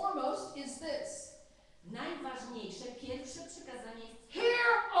 the foremost is this. najważniejsze, pierwsze przykazanie jest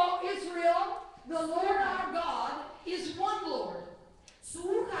Hear, O Israel, the Lord our God is one Lord.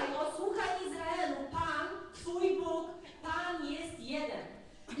 Słuchaj Izraelu, Pan, Twój Bóg, Pan jest jeden.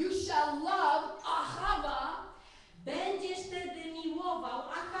 You shall love Ahava, Będziesz wtedy miłował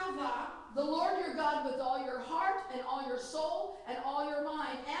Achawa, the Lord your God, with all your heart and all your soul and all your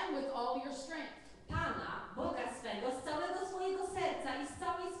mind and with all your strength. Pana, Boga swego, z całego swojego serca i z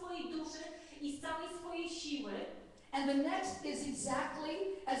całej swojej duszy i z całej swojej siły And the next is exactly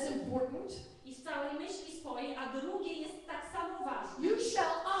as important. i z całej myśli swojej, a drugie jest tak samo ważne. You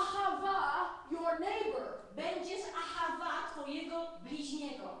shall ahava your neighbor. Będziesz Achawa Twojego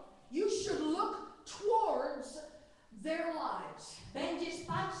bliźniego. You should look towards their lives. Będziesz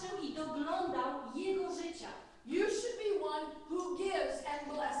patrzył i doglądał jego życia. You should be one who gives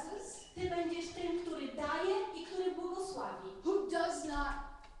and blesses, Ty będziesz tym, który daje i który błogosławi. who does not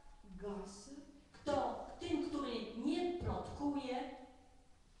gossip, Tym, który nie plotkuje,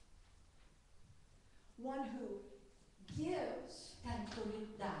 one who gives ten, który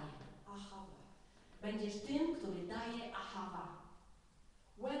daje. ahava. Będziesz tym, który daje Achawa.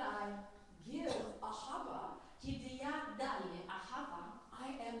 When I give ahava, Kiedy ja daję Achawa,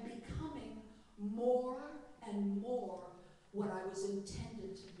 I am becoming more and more what I was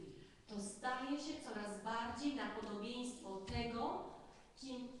intended to be. to staje się coraz bardziej na podobieństwo tego,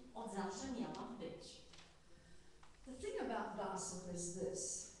 kim od zawsze miałam być. The thing about gossip is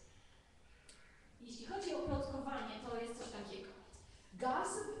this. Jeśli chodzi o plotkowanie, to jest coś takiego.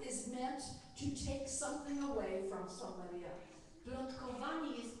 Gossip is meant to take something away from somebody else.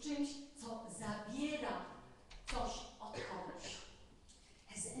 Plotkowanie jest czymś, co zabiera coś od kogoś.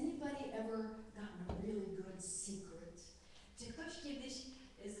 Has anybody ever gotten a really good secret? Czy ktoś kiedyś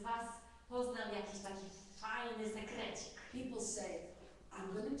z Was poznał jakiś taki fajny sekrecik? People say,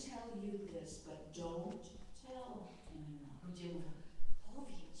 I'm going to tell you this, but don't tell anyone. Ludzie mówią,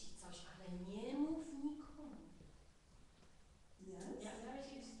 powiem Ci coś, ale nie mów nikomu. Yes?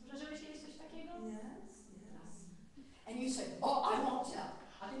 Przeżyłeś kiedyś coś takiego? Yes? Yes.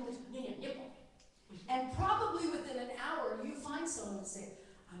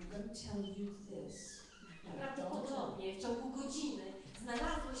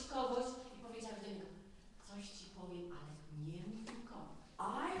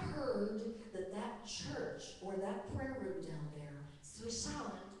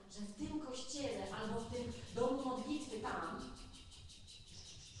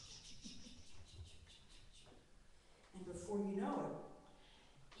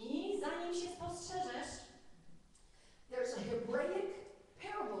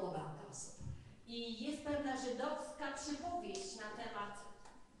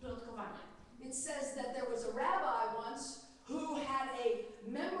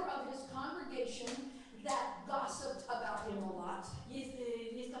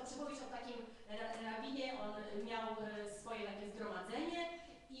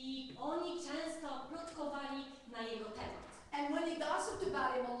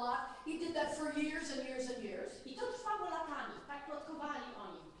 for years and years and years. I to trwało latami, tak plotkowali o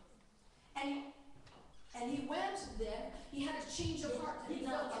nim. And he went then, he had a change of heart. Więc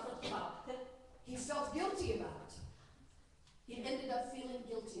na to plotkował. He felt guilty about it. He ended up feeling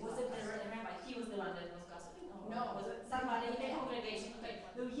guilty Was about it the it. rabbi? He was the one that was gossiping? No. Was it somebody in the congregation? Okay.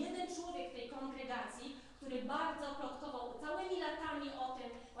 Był jeden człowiek w tej kongregacji, który bardzo plotkował całymi latami o tym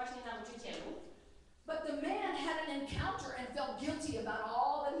właśnie nauczycielu. But the man had an encounter and felt guilty about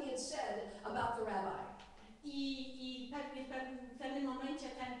all that he had said about the rabbi. I w pewnym momencie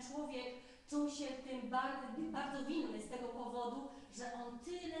ten człowiek czuł się tym bardzo winny z tego powodu, że on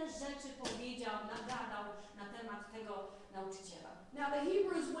tyle rzeczy powiedział, nagadał na temat tego nauczyciela. Now the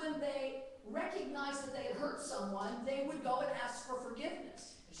Hebrews, when they recognized that they had hurt someone, they would go and ask for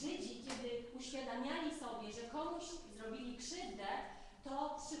forgiveness. Żydzi, kiedy uświadamiali sobie, że komuś zrobili krzywdę,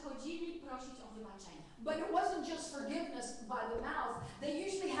 to przychodzili prosić o wybaczenie. But it wasn't just forgiveness by the mouth. They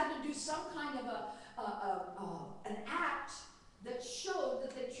usually had to do some kind of an act that showed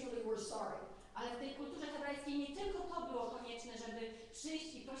that they truly were sorry. Ale w tej kulturze hebrajskiej nie tylko to było konieczne, żeby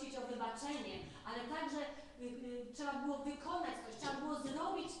przyjść i prosić o wybaczenie, ale także trzeba było wykonać coś, trzeba było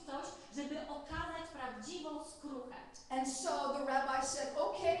zrobić coś, żeby okazać prawdziwą skruchę. And so the rabbi said,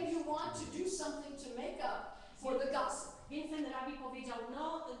 okay, you want to do something to make up for the gossip. Więc ten rabi powiedział,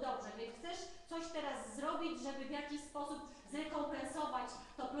 no dobrze, więc chcesz coś teraz zrobić, żeby w jakiś sposób zrekompensować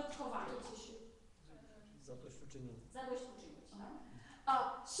to plotkowanie. Zadośćuczynienie. Zadośćuczynić.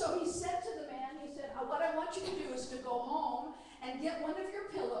 So he said to the man, he said, what I want you to do is to go home and get one of your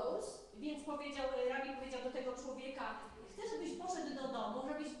pillows. Więc rabi powiedział do tego człowieka, chcę, żebyś poszedł do domu,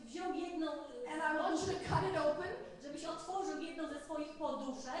 żebyś wziął jedną, And I want you to cut it open. żebyś otworzył jedną ze swoich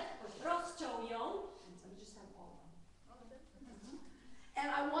poduszek, rozciął ją. And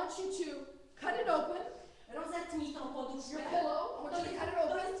I want you to cut it open. Rozetnij tą poduszkę. Your pillow. I want you to cut it To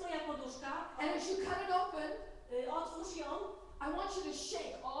open. jest twoja poduszka. And as you cut it open, Otwórz ją. I want you to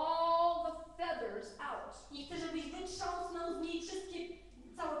shake all the feathers out. I chcę, żebyś wytrząsnął z niej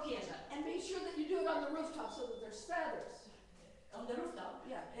całe pierze. And make sure that you do it on the rooftop so that there's feathers. On the rooftop.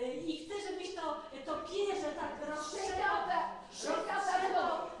 Yeah. I chcę, żebyś to pierze tak Shake out that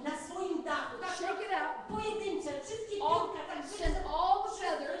pillow. na swoim dachu. Tak, Shake it out. pojedyncze, wszystkie All, piórka, tak send all the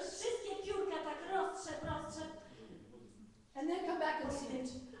feathers. wszystkie piórka tak roztrzep. And then come back and see it.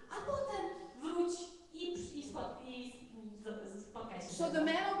 A potem wróć i spotkaj się. So the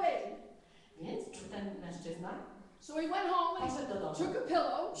man obeyed. Więc ten mężczyzna So he went home and poszedł do domu, took a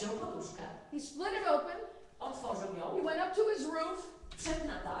pillow. wziął poduszkę, He split it open. otworzył He ją, went up to his roof wszedł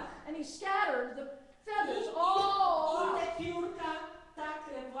na dach and he scattered the feathers i all out. te piórka tak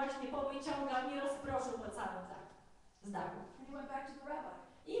właśnie powyciągał i rozproszył po całym z dachu. And he went back to the rabbi.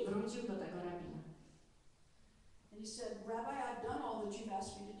 I wrócił do tego rabina. And he said, Rabbi, I've done all that you've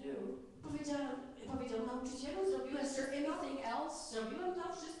asked me to do. Powiedział, nauczycielu, zrobiłem Is there anything else? Zrobiłem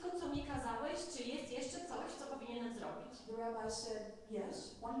to wszystko, co mi kazałeś, czy jest jeszcze coś, co powinienem zrobić? The rabbi said,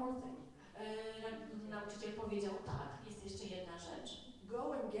 yes, one more thing. Nauczyciel powiedział, tak, jest jeszcze jedna rzecz.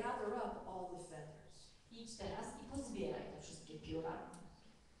 Go and gather up all the feathers. Idź teraz i pozbieraj te wszystkie pióra.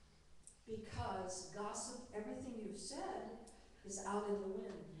 Because gossip, everything you've said, is out in the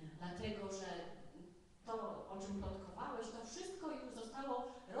wind. Dlatego, że to, o czym plotkowałeś, to wszystko już zostało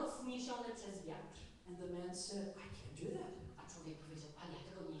rozniesione przez wiatr. And the man said, I can't do that. A człowiek powiedział, ale ja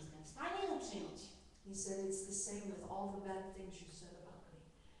tego nie jestem w stanie uczynić. He said, it's the same with all the bad things you said about me.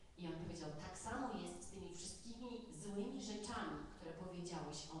 I on powiedział, tak samo jest z tymi wszystkimi złymi rzeczami, które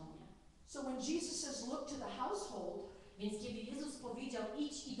powiedziałeś o mnie. So when Jesus says, look to the household, Więc kiedy Jezus powiedział,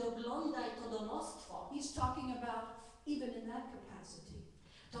 idź i doglądaj to domostwo, he's talking about even in that capacity.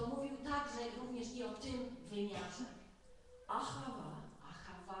 to mówił także również i o tym wymiarze. Ahava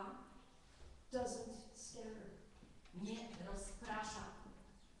Ahawa doesn't scatter, nie rozprasza,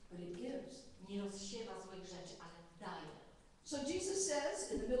 but it gives. nie rozsiewa złych rzeczy, ale daje. So Jesus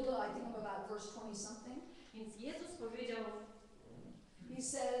says, in the middle of, I think I'm about verse 20 something, Więc Jezus powiedział, he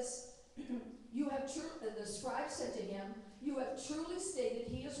says, you have the scribe said to him, you have truly stated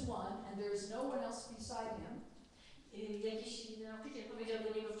he is one, and there is no one else beside him. Jakiś nauczyciel powiedział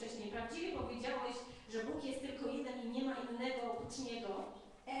do niego wcześniej, prawdziwie powiedziałeś, że Bóg jest tylko jeden i nie ma innego oprócz Niego.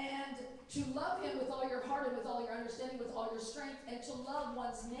 And to love him with all your heart and with all your understanding, with all your strength, and to love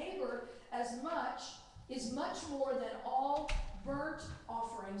one's neighbor as much is much more than all burnt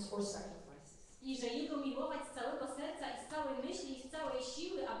offerings or sacrifices. I że Jego miłować z całego serca i z całej myśli i z całej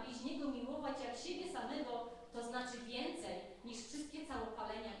siły, a bliźniego miłować jak siebie samego, to znaczy więcej niż wszystkie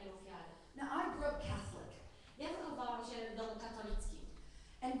całopalenia i ofiary. Now I grew up Catholic. Ja wychowałam się w domu katolickim.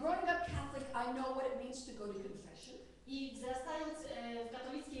 And growing up Catholic, I know what it means to go to confession. I wzrastając w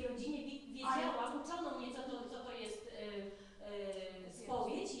katolickiej rodzinie wiedziałam, uczono mnie, co to jest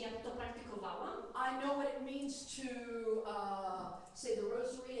spowiedź i jak to praktykowałam. I know what it means to say the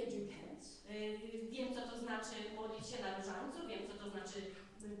rosary and do penance. Wiem, co to znaczy modlić się na różańcu, wiem, co to znaczy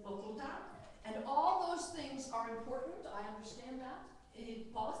pokuta. And all those things are important, I understand that.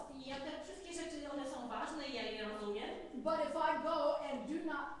 Post i ja te wszystkie rzeczy, one są ważne i ja je rozumiem. But if I go and do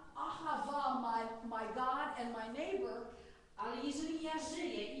not ahava my God and my neighbor, Ale jeżeli ja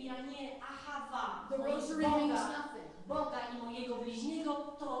żyję i ja nie ahava the rosary means nothing. Boga i mojego bliźniego,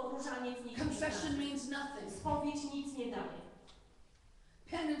 to różaniec nic nie Confession daje. means nothing. Spowiedź nic nie daje.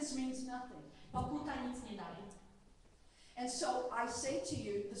 Penance means nothing. Pokuta nic nie daje. And so I say to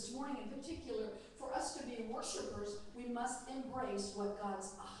you this morning in particular, for us to be worshipers, we must embrace what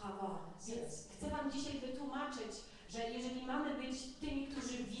God's ahava Więc is. chcę wam dzisiaj wytłumaczyć, że jeżeli mamy być tymi,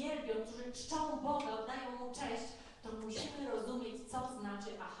 którzy wielbią, którzy czczą Boga, oddają Mu cześć, to musimy rozumieć, co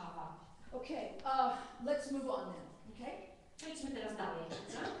znaczy ahava. Okay, let's move on then, okay? Przejdźmy teraz dalej.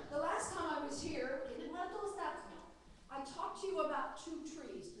 The last time I was here, to ostatnio, I talked to you about two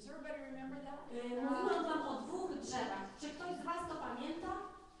trees. Does everybody remember that? Mówiłam wam o 2 drzewach. Czy ktoś z was to pamięta?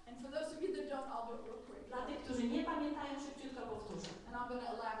 And for those of you that don't, I'll do it real quick. Dla tych, którzy nie pamiętają, szybciutko powtórzę. And I'm going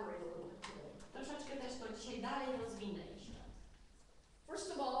to elaborate a little bit today. Troszeczkę też to dzisiaj dalej rozwinę jeszcze.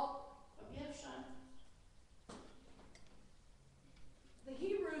 First of all, Po pierwsze, the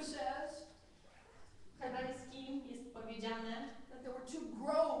Hebrew says w hebrajskim jest powiedziane, that there were two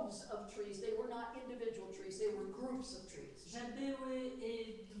groves of trees. They were not individual trees, they were groups of trees. że były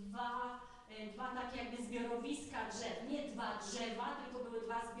dwa takie jakby zbiorowiska drzew. Nie 2 drzewa, tylko były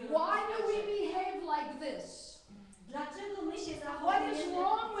 2 Why zbiorowiska do we drzew. behave like this? Dlaczego my się What is zachowujemy?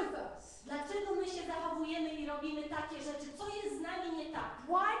 wrong with us? Dlaczego my się zachowujemy i robimy takie rzeczy? Co jest z nami nie tak?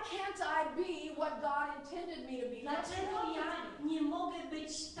 Why can't I be what God intended me to be? Dlaczego ja nie mogę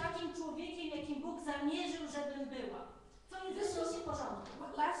być takim człowiekiem, jakim Bóg zamierzył, żebym była? Co jest ze mną nie w porządku?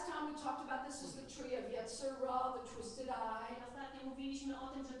 Last time we talked about this is the tree of Yetzirah, the twisted eye. Ostatnio mówiliśmy o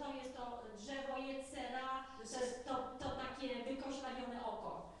tym, że to jest to drzewo Yetzera, to jest to takie wykoślawione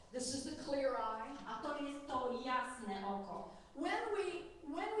oko. This is the clear eye. A to jest to jasne oko.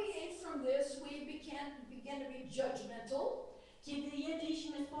 When we ate from this, we began to be judgmental. Kiedy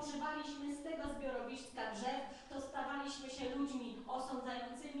jedliśmy, spożywaliśmy z tego zbiorowiska drzew, to stawaliśmy się ludźmi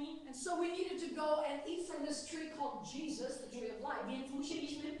osądzającymi, And so we needed to go and eat from this tree called Jesus, the tree of life. więc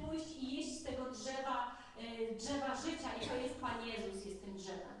musieliśmy pójść i jeść z tego drzewa życia i to jest Pan Jezus, jest tym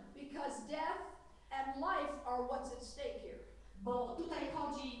drzewem. Because death and life are what's at stake here. Bo tutaj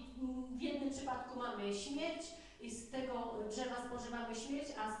chodzi, w jednym przypadku mamy śmierć i z tego drzewa spożywamy śmierć,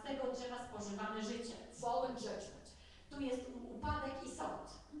 a z tego drzewa spożywamy życie. Fallen judgment. Tu jest upadek i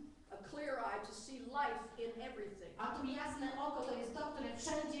sąd. A clear eye to see life in everything. A tu jasne oko to jest to, które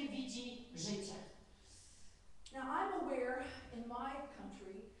wszędzie widzi życie. Now I'm aware in my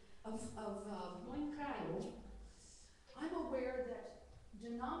country W moim kraju, I'm aware that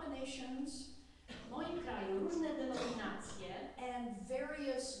denominations w moim kraju różne denominacje and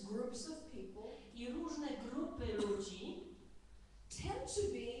various groups of people i różne grupy ludzi tend to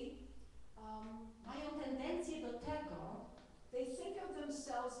be, mają tendencję do tego, they think of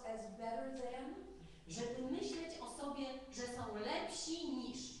themselves as better than, żeby myśleć o sobie, że są lepsi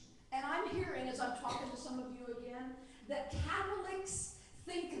niż. and I'm hearing as I'm talking to some of you again, that Catholics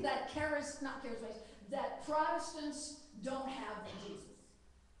think that that Protestants don't have Jesus.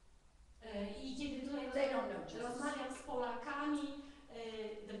 I kiedy tutaj They don't know Jesus. rozmawiam z Polakami,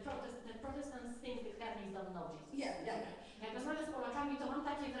 the Protestants think that Catholics don't know Jesus. Yeah. Jak rozmawiam z Polakami, to mam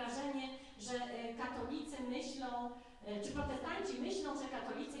takie wrażenie, że katolicy myślą, czy protestanci myślą, że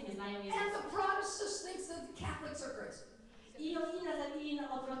katolicy nie znają And Jezusa. the Protestants think that the Catholics are crazy. I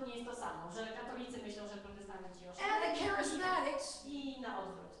na odwrotnie jest to samo, że katolicy myślą, że protestanci And the Charismatics i na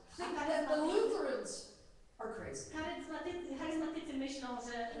odwrót. think that the Lutherans are crazy. Charyzmatycy myślą,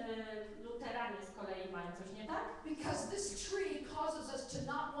 że luteranie z kolei mają coś nie tak. Because this tree causes us to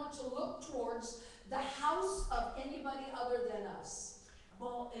not want to look towards the house of anybody other than us.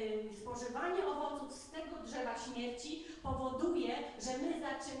 Bo spożywanie owoców z tego drzewa śmierci powoduje, że my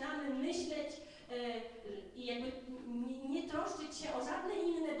zaczynamy myśleć i jakby nie troszczyć się o żadne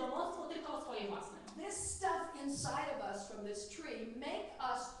inne domostwo, tylko o swoje własne. This stuff inside of us from this tree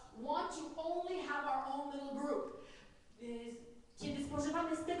make us want to only have our own little group. Kiedy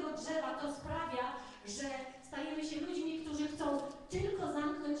spożywamy z tego drzewa, to sprawia, że stajemy się ludźmi, którzy chcą tylko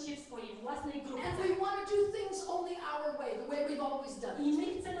zamknąć się w swojej własnej grupie. And we want to do things only our way, the way we've always done I it.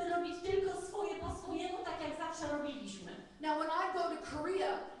 my chcemy robić tylko swoje po swojemu, tak jak zawsze robiliśmy. Now when I go to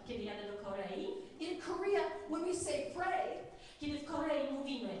Korea, Kiedy jadę do Korei, in Korea, when we say pray, Kiedy w Korei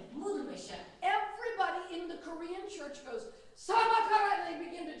mówimy, módlmy się, everybody in the Korean church goes, Samakara, and they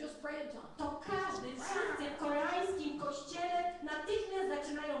begin to just pray in tongues. to wszyscy w koreańskim kościele natychmiast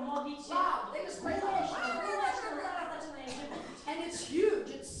zaczynają modlić się. Wow, they just pray like Zaczynają się modlić. and it's huge,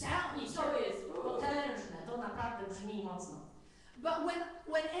 it I sounds. to jest potężne, to naprawdę brzmi mocno. But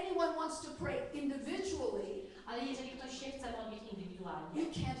when anyone wants to pray individually, Ale jeżeli ktoś się chce modlić indywidualnie,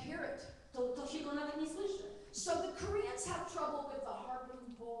 you can't hear it. to się go nawet nie słyszy. So the Koreans have trouble with the harp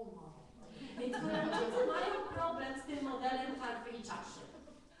and bowl model Więc Koreańczycy mają problem z tym modelem harfy i czaszy.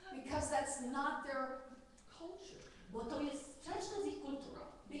 because that's not their culture. Bo to jest sprzeczne z ich kulturą.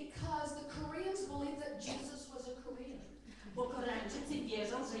 Because the Koreans believe that Jesus was a Korean. Bo Koreańczycy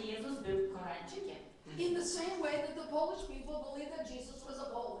wierzą, że Jezus był Koreańczykiem. In the same way that the Polish people believe that Jesus was a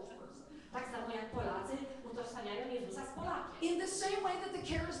Polish person. Tak samo jak Polacy utożsamiają Jezusa z Polakiem. In the same way that the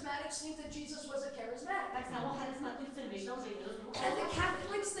charismatics think that Jesus was a charismatic. Tak samo charyzmatycy myślą, że Jezus był And the charyzmatyczny.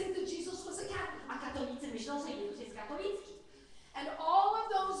 Catholics think that Jesus was a Catholic. A katolicy myślą, że Jezus jest katolicki. And all of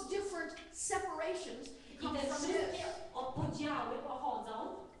those different separations I come te from wszystkie this. podziały pochodzą,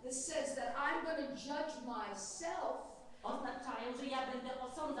 This says that I'm going to judge myself oznaczają, że ja będę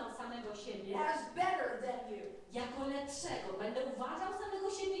osądzał samego siebie as better than you. jako lepszego. Będę uważał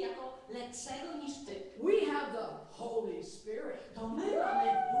samego siebie jako lepszego niż ty. We have the Holy Spirit, To my mamy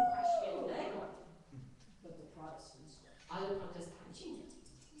Ducha Świętego, but the Protestants don't. ale protestanci nie.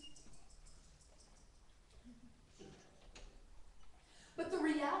 But the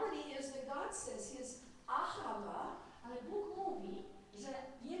reality is that God says his ahava Ale Bóg mówi, że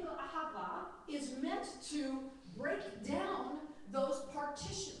jego ahawa is meant to break down those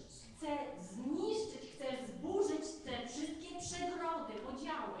partitions. chce zniszczyć, chce zburzyć te wszystkie przegrody,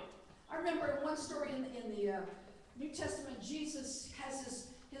 podziały. I remember in one story in the New Testament, Jesus has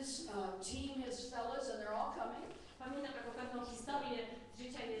his team, his fellows, and they're all coming. Pamiętam taką pewną historię z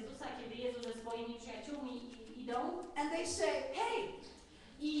życia Jezusa, kiedy Jezus ze swoimi przyjaciółmi idą And they say, hey,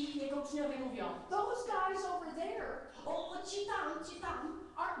 i jego uczniowie mówią: those guys over there o, ci tam,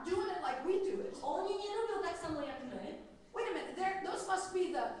 aren't doing it like we do it. oni nie robią tak samo jak my. Wait a minute, those must be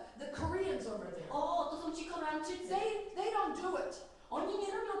the Koreans over there. O, to są ci Koreańczycy. They don't do it Oni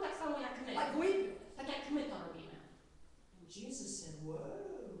nie robią tak samo jak my. like we do. Tak jak my to robimy. And Jesus said, whoa.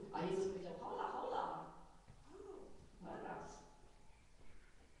 A Jezus powiedział: hola. Zaraz.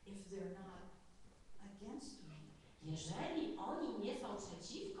 If they're not against me, Jeżeli oni nie są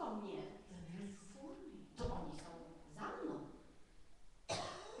przeciwko mnie, then they're for me. to oni są za mną.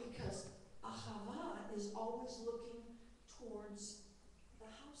 Because ahava is always looking towards the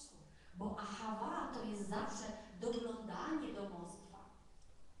household. Bo ahawa to jest zawsze doglądanie domostwa.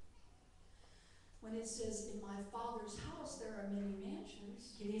 When it says, in my Father's house there are many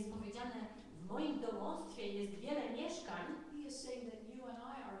mansions, Kiedy jest powiedziane: w moim domostwie jest wiele mieszkań, he is saying that you and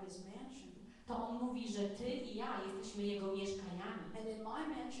I are his mansion. to on mówi, że ty i ja jesteśmy jego mieszkaniami. And in my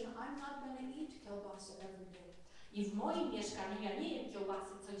mansion, I'm not going to eat kielbasa every day. I w moim mieszkaniu ja nie jem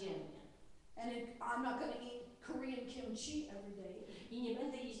kiełbasy codziennie. And I'm not going to eat Korean kimchi every day. I nie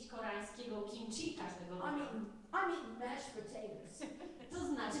będę jeść koreańskiego kimchi każdego dnia. I'm eating mashed potatoes. To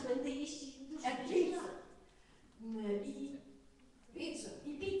znaczy będę jeść już And pizza. I Pizza.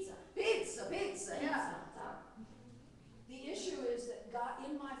 pizza. Pizza, yeah. Tak. The issue is that God,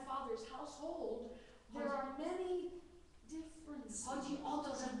 in my Father's household, there are many differences. Chodzi o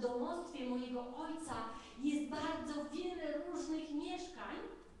to, że w domostwie mojego ojca jest bardzo wiele różnych mieszkań,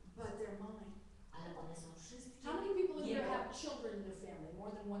 But they're mine. ale one są wszystkie How many people in here jego. have children in their family,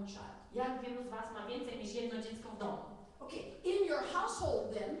 more than one child? Jak wielu z was ma więcej niż jedno dziecko w domu? Okay, in your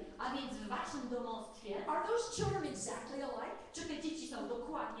household then, A więc w waszym domostwie, are those children exactly alike? czy te dzieci są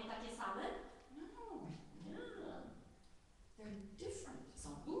dokładnie takie same? No, Nie. they're different. Są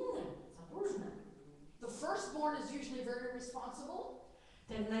inne, są różne. The firstborn is usually very responsible.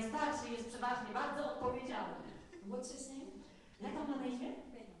 Ten najstarszy jest przeważnie bardzo odpowiedzialny. What's his name? Jak on ma na imię?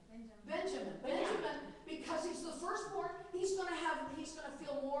 Benjamin. Benjamin, because he's the firstborn, he's going to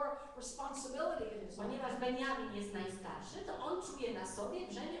feel more responsibility in his life. Ponieważ Benjamin jest najstarszy, to on czuje na sobie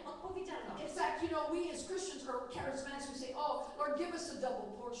brzemię odpowiedzialności. In fact, you know, we as Christians or charismatics, we say, oh, Lord, give us a double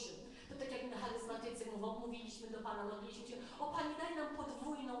portion. To tak jak my charyzmatycy mówiliśmy do Pana, modliliśmy się: o Panie, daj nam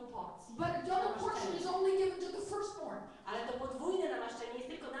podwójną porcję. But a double portion is only given to the firstborn. Ale to podwójne namaszczenie jest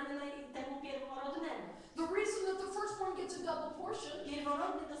tylko dane temu pierworodnemu. The reason that the firstborn gets a double portion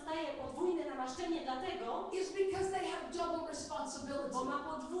Pierworodny dostaje podwójne namaszczenie dlatego, is because they have double responsibility. bo ma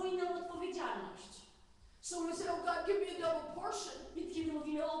podwójną odpowiedzialność. So when we say, oh God, give me a double portion, Więc kiedy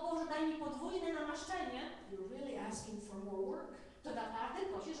mówimy: o Boże, daj mi podwójne namaszczenie, you're really asking for more work. to naprawdę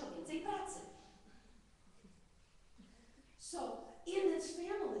prosisz o więcej pracy. So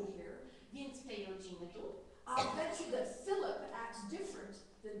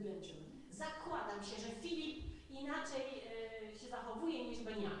than Benjamin. Zakładam się, że Filip inaczej się zachowuje niż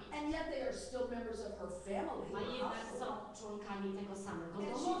Beniamin. And yet they are still members of her family. A her jednak household. są członkami tego samego And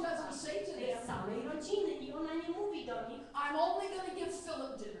she domostwa, doesn't say to tej them, samej rodziny i ona nie mówi do nich, I'm only going to give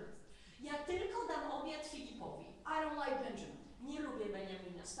Philip dinner. ja tylko dam obiad Filipowi. I don't like Benjamin. Nie lubię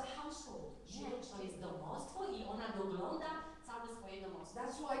Beniamina. It's the household. Nie, to jest domostwo i ona dogląda całe swoje domostwo.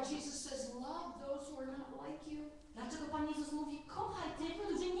 That's why Jesus says, love those who are not like you. Dlaczego Pan Jezus mówi, kochaj tych,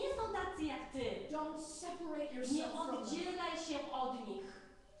 którzy nie są tacy jak Ty. Don't separate Nie yourself from them. oddzielaj się od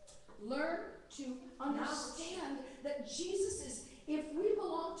nich. Learn to understand that Jesus is, if we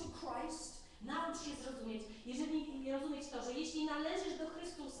belong to Christ, Naucz się zrozumieć, jeżeli rozumieć to, że jeśli należysz do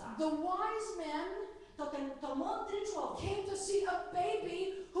Chrystusa, the wise men to mądry człowiek, came to see a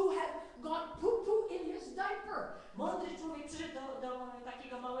baby who had gone poo-poo in his diaper. mądry człowiek przyszedł do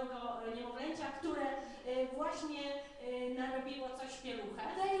takiego małego niemowlęcia, które właśnie narobiło coś w pieluchę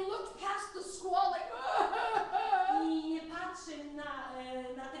They looked past the squall like, i nie patrzy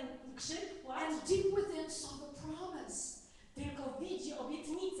na ten krzyk, płacz, and deep within saw the promise. tylko widzi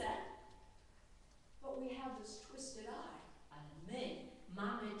obietnicę, But we have this twisted eye, ale my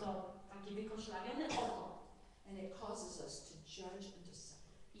mamy to takie wykoszlawione oko and it causes us to judge and to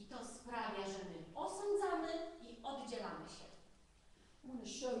separate. i to sprawia, że my osądzamy i oddzielamy się. I want to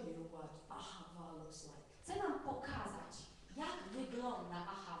show you what ahava looks like. Chcę nam pokazać, jak wygląda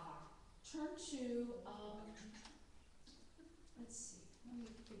ahawa. Turn to, let's see, let me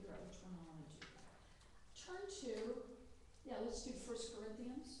figure out which one I want to do. Turn to, let's do 1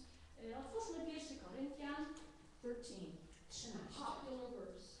 Corinthians Otwórzmy 1 Koryntian 13. 13. Popular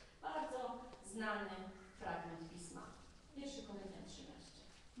verse. Bardzo znany fragment Pisma. 1 Koryntian 13.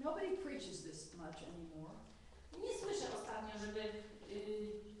 Nobody preaches this much anymore. Nie słyszę ostatnio, żeby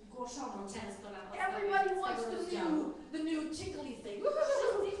głoszono często na Everybody podstawie wants tego rozdziału. the new tickly thing.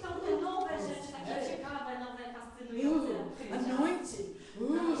 Wszyscy chcą te nowe rzeczy, takie ciekawe, nowe, fascynujące. Anointing.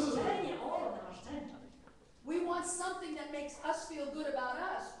 Namaszczenie, namaszczenie. We want something that makes us feel good about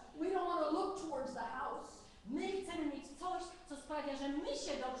us. We don't want to look towards the house. My chcemy mieć coś, co sprawia, że my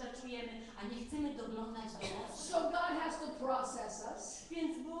się dobrze czujemy, a nie chcemy doglądać do nas. So God has to process us,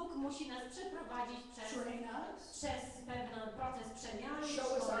 Więc Bóg musi nas przeprowadzić train us, przez pewien proces przemiany,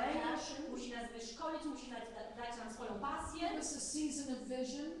 show us our szkolenia, passion, musi nas wyszkolić, musi dać nam swoją pasję, give us a season of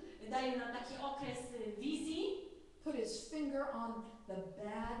vision, daje nam taki okres wizji, put his finger on the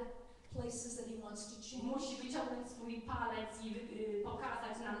bad places that he wants to change. musi wyciągnąć swój palec i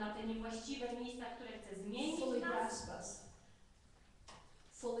pokazać nam na te niewłaściwe miejsca, które chce zmienić Fully nas grasp us.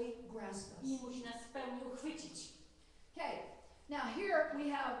 Fully grasp i us. musi nas w pełni uchwycić. Okay, now here we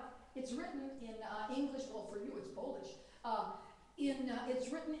have, it's written in English, well for you it's Polish,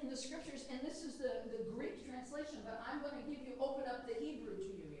 it's written in the scriptures, and this is the Greek translation, but I'm going to give you, open up the Hebrew to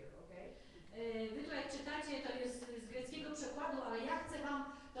you here, okay? Wy tutaj czytacie, to jest z greckiego przekładu, ale ja chcę wam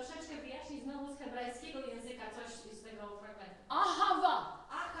troszeczkę wyjaśnić znowu z hebrajskiego języka coś z tego fragmentu. Ahava,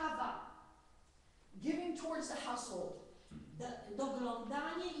 Ahawa, giving towards the household.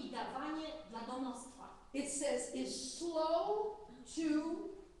 doglądanie i dawanie dla domostwa. It says is slow to,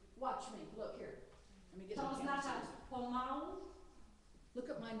 watch me, look here. Let me get To the oznacza camera. pomału. Look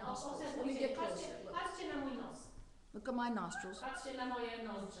at my nostrils. Let me Obserwujcie, get closer. Look. patrzcie na mój nos. Look at my nostrils. Patrzcie na moje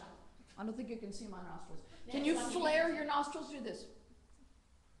nozdrza. I don't think you can see my nostrils. Nie, Can you tam nie flare widzę. your nostrils? Do this.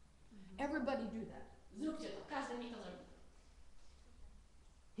 Everybody do that. Zróbcie to, każdy mi to zrobi.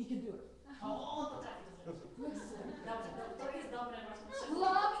 He can do it. O, on potrafi to zrobić. Good flare. Dobrze, to jest dobre właśnie.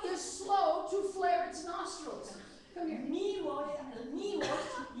 Love is slow to flare its nostrils. Come here. Miłość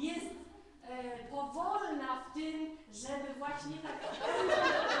jest powolna w tym, żeby właśnie tak...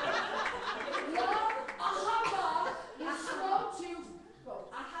 Love, ahava, is slow to go.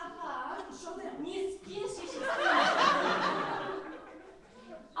 Ahawa, Show them. nie spieszy się z tym.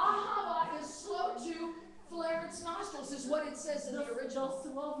 Ahava is slow to flare its nostrils, is what it says in the original.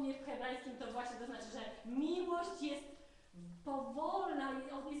 Dosłownie w hebrajskim to właśnie to znaczy, że miłość jest powolna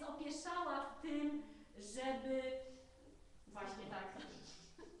i jest opieszała w tym, żeby właśnie tak.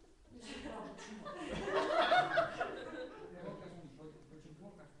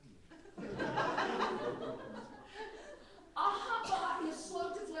 Ahava is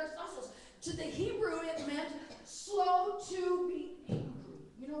slow to flare its nostrils. To the Hebrew, it meant slow to be angry.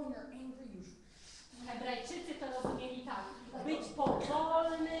 You know, when you're angry, you. Hebrajczycy to rozumieli tak. Być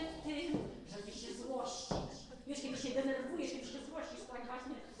powolny w tym, żeby się złościć. Wiesz, kiedy się denerwujesz, kiedy się złościsz, tak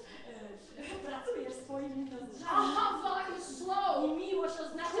właśnie pracujesz swoimi nozdrzami. Ahava is slow I miłość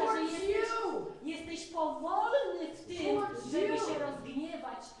oznacza, że towards you. jesteś powolny w tym, Towards żeby you. się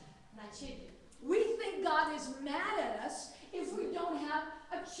rozgniewać na ciebie. We think God is mad at us if we don't have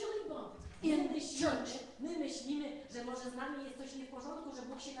a chili bump My in myślimy, church. że może z nami jest coś nie w porządku, że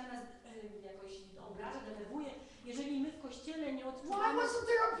Bóg się na nas jakoś obraża, denerwuje, jeżeli my w Kościele nie Why odczuwamy, wasn't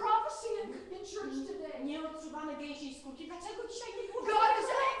there a prophecy in church today? nie odczuwamy gęsiej skórki. Dlaczego dzisiaj nie było? God is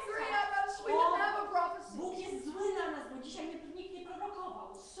angry at us. We didn't have a prophecy. Bóg jest zły na nas, bo dzisiaj nikt nie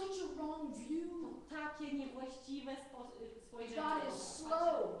prorokował. Such a wrong view. To takie niewłaściwe spojrzenie. God is slow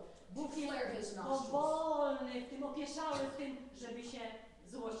to Bóg jest flare his nostrils. powolny w tym, opieszały w tym, żeby się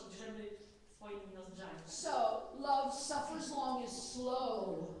złościć, żeby swoimi nozdrzami. So, love suffers long, is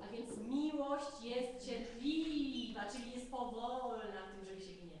slow. A więc miłość jest cierpliwa, czyli jest powolna w tym, żeby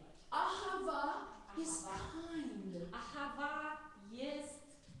się gniewać. Ahava is kind. Ahava jest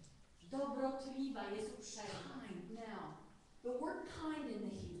dobrotliwa, jest uprzejma. Kind. Now, the word kind in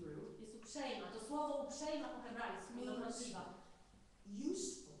the Hebrew Jest uprzejma. To słowo uprzejma po hebrajsku, Means- dobrotliwa,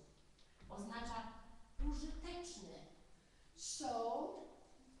 useful. oznacza użyteczny. So,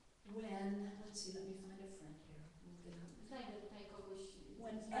 let's see, let me find a friend here. Znajdę tutaj kogoś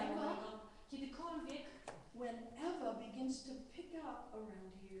When znajomego. Kiedykolwiek, When Eva begins to pick up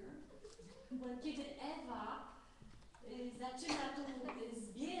around here, kiedy Ewa zaczyna tu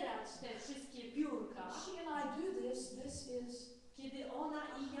zbierać te wszystkie piórka, she and I do this, this is, kiedy ona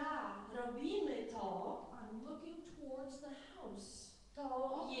i ja robimy to, I'm looking towards the house.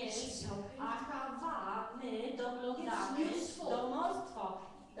 to jest She's helping. Ahawa, my doglądamy It's useful. domostwo.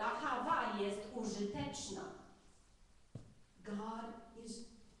 Ahawa jest użyteczna. God is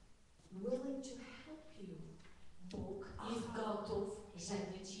willing to help you. Bóg jest gotów,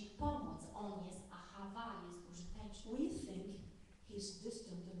 żeby Ci pomóc. On jest Ahawa, jest użyteczny. We think he's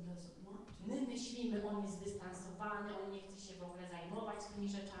distant and doesn't want to. My myślimy, on jest zdystansowany, on nie chce się w ogóle zajmować tymi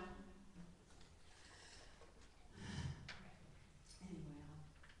rzeczami. Anyway,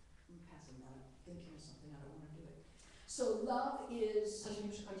 I'm passing that up, thinking of something, I don't want to do it. So love is, Coś mi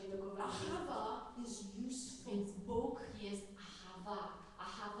przychodzi do głowy. ahava is useful. Więc Bóg jest Ahawa.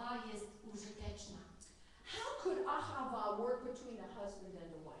 Ahawa jest użyteczna. How could ahava work between a husband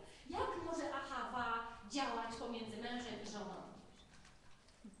and a wife? Jak może Ahawa działać pomiędzy mężem i żoną?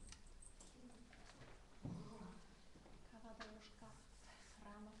 Kawa do łóżka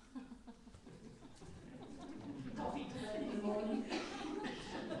rano. Coffee to in the morning.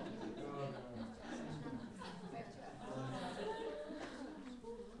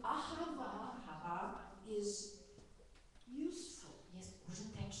 Ahava is useful. Jest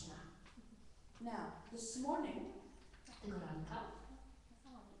użyteczna. Now, this morning, Tego ranka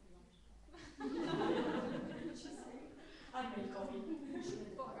Sama zrobiłam. I made coffee.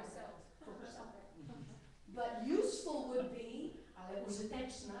 For herself. but useful would be, Ale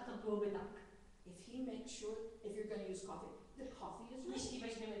użyteczna to byłoby tak. if he makes sure, if you're going to use coffee, the coffee is ready. Jeśli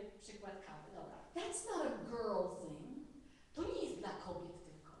weźmiemy przykład kawy, dobra. That's not a girl thing. To nie jest dla kobiet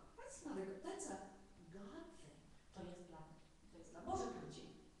tylko. That's not a, that's a God thing. To jest dla Bożych ludzi.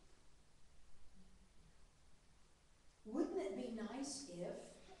 Wouldn't it be nice if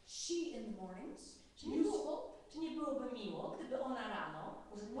she in the mornings, Czy nie byłoby miło, gdyby ona rano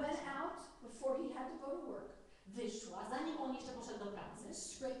went użyteczna out before he had to go to work, wyszła, zanim on jeszcze poszedł do pracy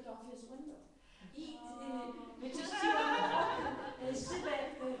scraped off his window, i wyczyściła szybę,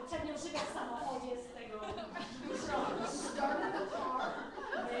 przednią szybę w samochodzie z tego started the car,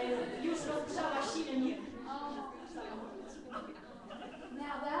 już rozgrzała silnik.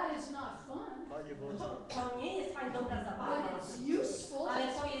 now that is not fun, To nie jest fajna, dobra but zabawa, it's useful. ale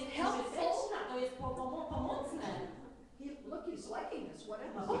to jest użyteczna, to jest pomocne. Look, he's liking this,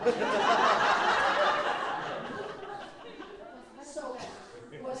 whatever. So,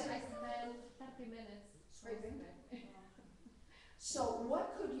 was I it, spent 30 minutes Scraping? so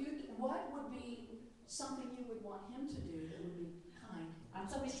what would be something you would want him to do that would be kind? A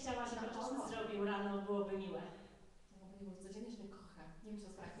co byś chciała, żeby on zrobił rano, byłoby miłe? Miłość codziennie się kocha. Nie wiem, czy to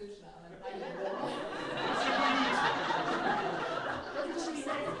jest praktyczne, ale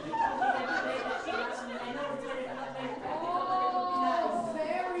Oh,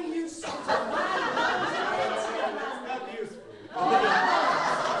 very useful. Not useful.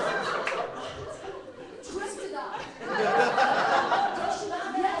 Twisted up.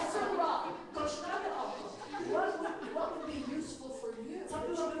 Yes, sir, Rob. What would be useful for you? Co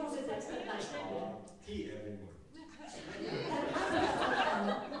byłoby użyteczne dla ciebie? Tea every morning.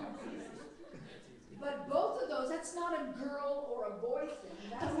 But both of those, that's not a girl or a boy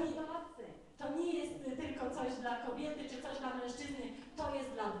thing. That's a God thing. To nie jest tylko coś dla kobiety czy coś dla mężczyzny, to jest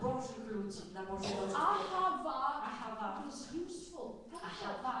dla Bożych ludzi, dla Bożego ludu. Ahava Ahawa. is useful.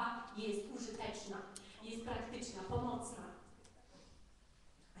 Ahawa jest użyteczna, jest praktyczna, pomocna.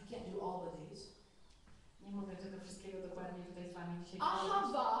 I can't do all of these. Nie Nie mogę tego wszystkiego dokładnie tutaj z wami dzisiaj powiedzieć.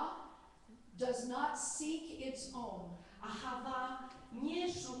 Ahava does not seek its own. Ahawa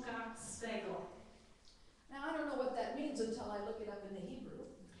nie szuka swego. Now, I don't know what that means until I look it up in the Hebrew.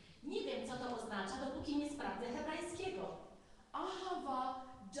 Nie wiem, co to oznacza, dopóki nie sprawdzę hebrajskiego. Ahava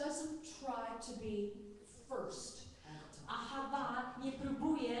doesn't try to be first. Ahawa nie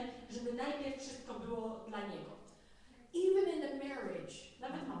próbuje, żeby najpierw wszystko było dla niego. Even in a marriage,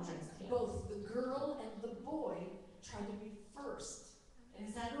 Nawet w małżeństwie. both the girl and the boy try to be first.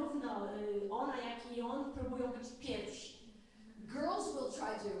 Zarówno ona, jak i on próbują być pierwsi. Girls will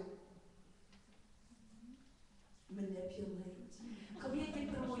try to manipulate, Kobiety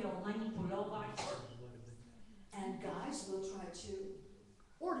próbują manipulować, and guys will try to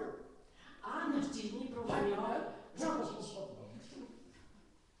order. a mężczyźni próbują rządzić.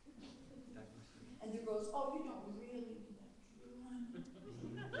 And the girls, oh, you don't really.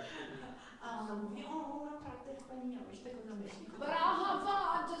 A ona mówi, o, naprawdę chyba nie miałeś tego na myśli. But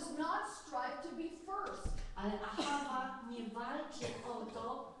Ahava does not strive to be first. Ale Ahawa nie walczy o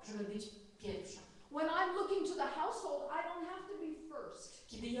to, żeby być pierwsza. When I'm looking to the household, I don't have to be first.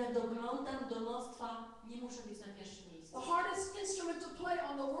 Kiedy ja doglądam domostwa, nie muszę być na pierwszym miejscu. The hardest instrument to play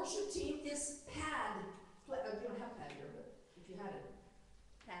on the worship team is pad. You don't have pad here, but if you had it.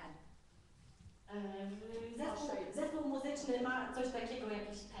 Pad. Zespół muzyczny ma coś takiego,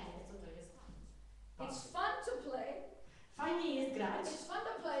 jakiś ten, co to jest? It's fun to play. Fajnie jest grać, It's fun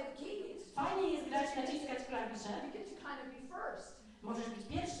to play the keys. fajnie jest grać, naciskać klawisze. You get to kind of be first. Możesz być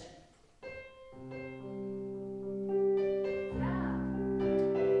pierwszy. Yeah.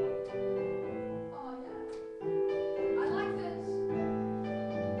 Oh yeah. I like this.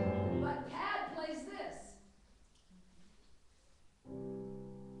 But pad plays this.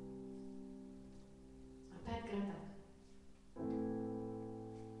 A Pet gra tak.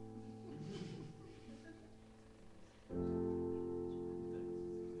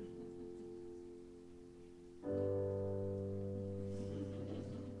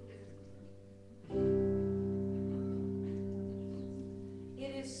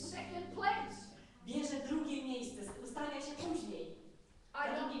 It is second place. Bierze drugie miejsce, ustawia się później. I Na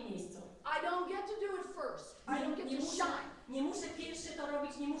don't drugim miejscu. I don't get to do it first. I don't get Nie to muszę, shine. nie muszę pierwszy to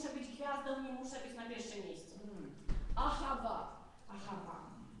robić, nie muszę być gwiazdą, nie muszę być na pierwszym miejscu. Ahava Ahawa.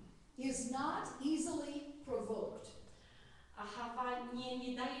 is not easily provoked. Ahawa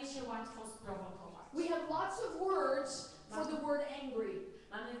nie daje się łatwo sprowokować. We have lots of words for the word angry.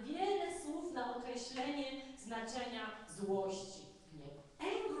 Mamy wiele słów na określenie znaczenia złości, gniewu.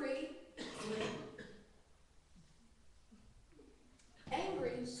 Angry, Zły.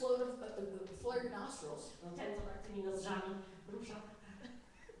 angry, slow to flare your nostrils. No ten, co tak tymi nozdrzami rusza.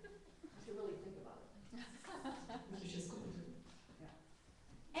 If you really think about it. Musi się skupić.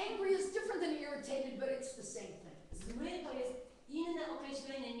 Angry is different than irritated, but it's the same thing. Zły to jest inne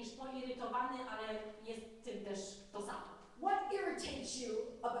określenie niż poirytowany, ale jest tym też to samo. What irritates you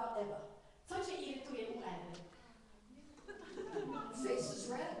about Eva? Co cię irytuje u Ewy? Face is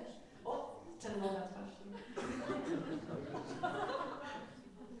red. O, czerwona twarz.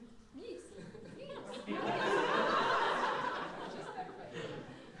 Nic.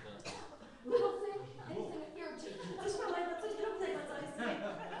 Little thing, anything that irritates you. Coś małego, coś drobnego, co jest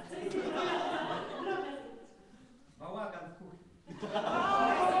drobne. Bałagan w kuchni.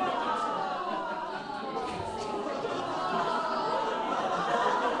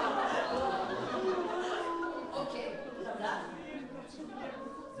 Okay.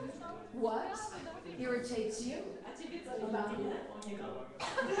 What irritates you? A ciebie co irytuje u niego?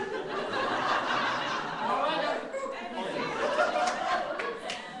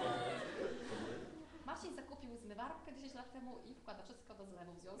 Marcin zakupił zmywarkę 10 lat temu i wkłada wszystko do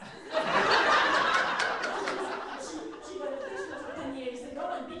zlewu w związku. She went Christmas for 10 years ago,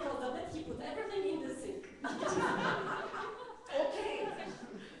 and because of it, he put everything in the sink. Okay.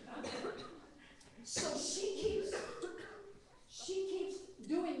 So she keeps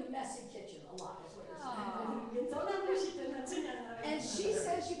doing the messy kitchen a lot, is what you're saying. Więc ona musi te naczynia And she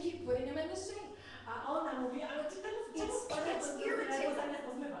says you keep putting them in the sink. A ona mówi, ale czy ten It's irritating. zamiast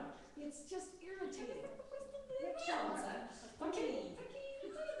pozmywać? It's just irritating. Drażniące. Takie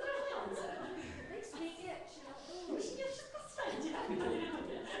drażniące. Makes me itch. Już nie wszystko swędzi, tak mi to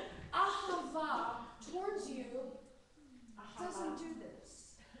irytuje. Ahava towards you doesn't Ahawa. do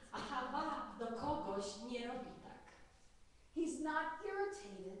this. Ahawa do kogoś nie robi tak. He's not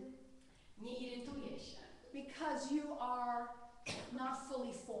irritated Nie irytuje się. because you are not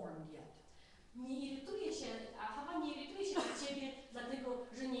fully formed yet. Nie irytuje się, Ahawa nie irytuje się na ciebie, dlatego,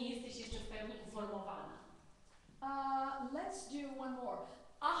 że nie jesteś jeszcze w pełni uformowana. Let's do one more.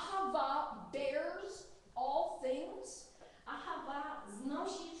 Ahava bears all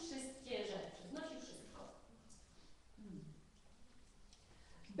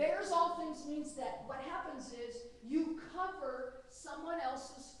things means that what happens is you cover someone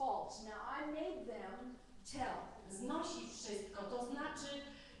else's faults. Now I made them tell. Znosi wszystko, to znaczy,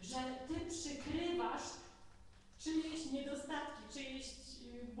 że ty przykrywasz czyjeś niedostatki, czyjeś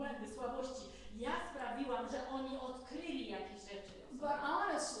błędy, słabości. Ja sprawiłam, że oni odkryli jakieś rzeczy. But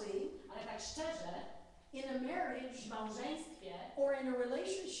honestly, ale tak szczerze, in a marriage w małżeństwie or in a czy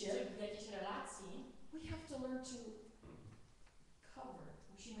relationship, w jakiejś relacji we have to learn to cover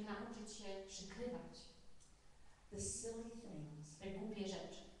musimy nauczyć się przykrywać the silly things. te głupie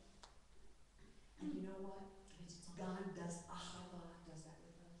rzeczy. And you know what? Wiecie co? God does ahava, does that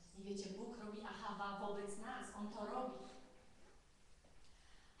with us. I wiecie, Bóg robi ahawa wobec nas, On to robi.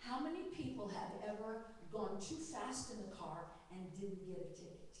 How many people have ever gone too fast in the car and didn't get a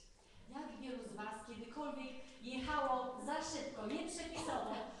ticket? Jak wielu z was kiedykolwiek jechało za szybko,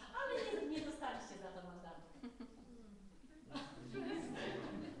 nieprzepisowo, ale nie dostaliście za to mandatu?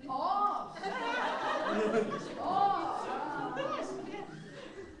 Oh! Oh!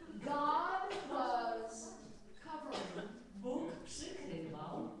 God was covering Bóg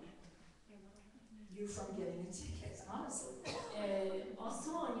przykrywał, you from getting a ticket, honestly.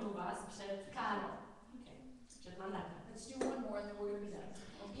 osłonił was przed karą, Okay. przed mandatem. Let's do one more and then we're going to be done.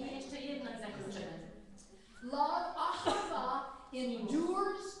 I Okay? jeszcze jedno i zakończymy. Love, ahava,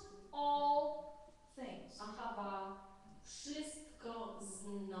 endures all things. Ahawa wszystko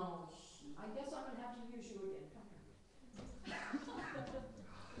znosi. I guess I'm going to have to use you again. Come here.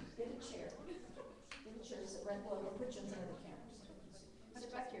 Get a chair. Get a chair. Sit right below. We'll put you in front of the camera.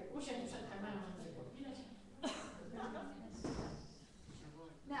 Sit back here. Usiądź przed kamerą.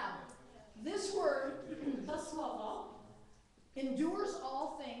 Now, this word, To słowo endures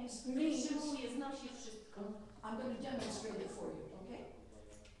all things, means wytrzymuje, znosi wszystko. I'm going to demonstrate it for you, okay?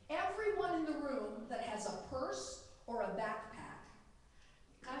 Everyone in the room that has a purse or a backpack,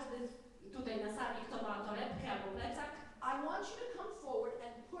 Każdy tutaj na sali, kto ma torebkę albo plecak, I want you to come forward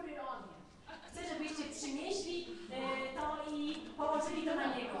and put it on him. chcę, żebyście przynieśli to i położyli to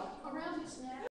na niego. Around his neck.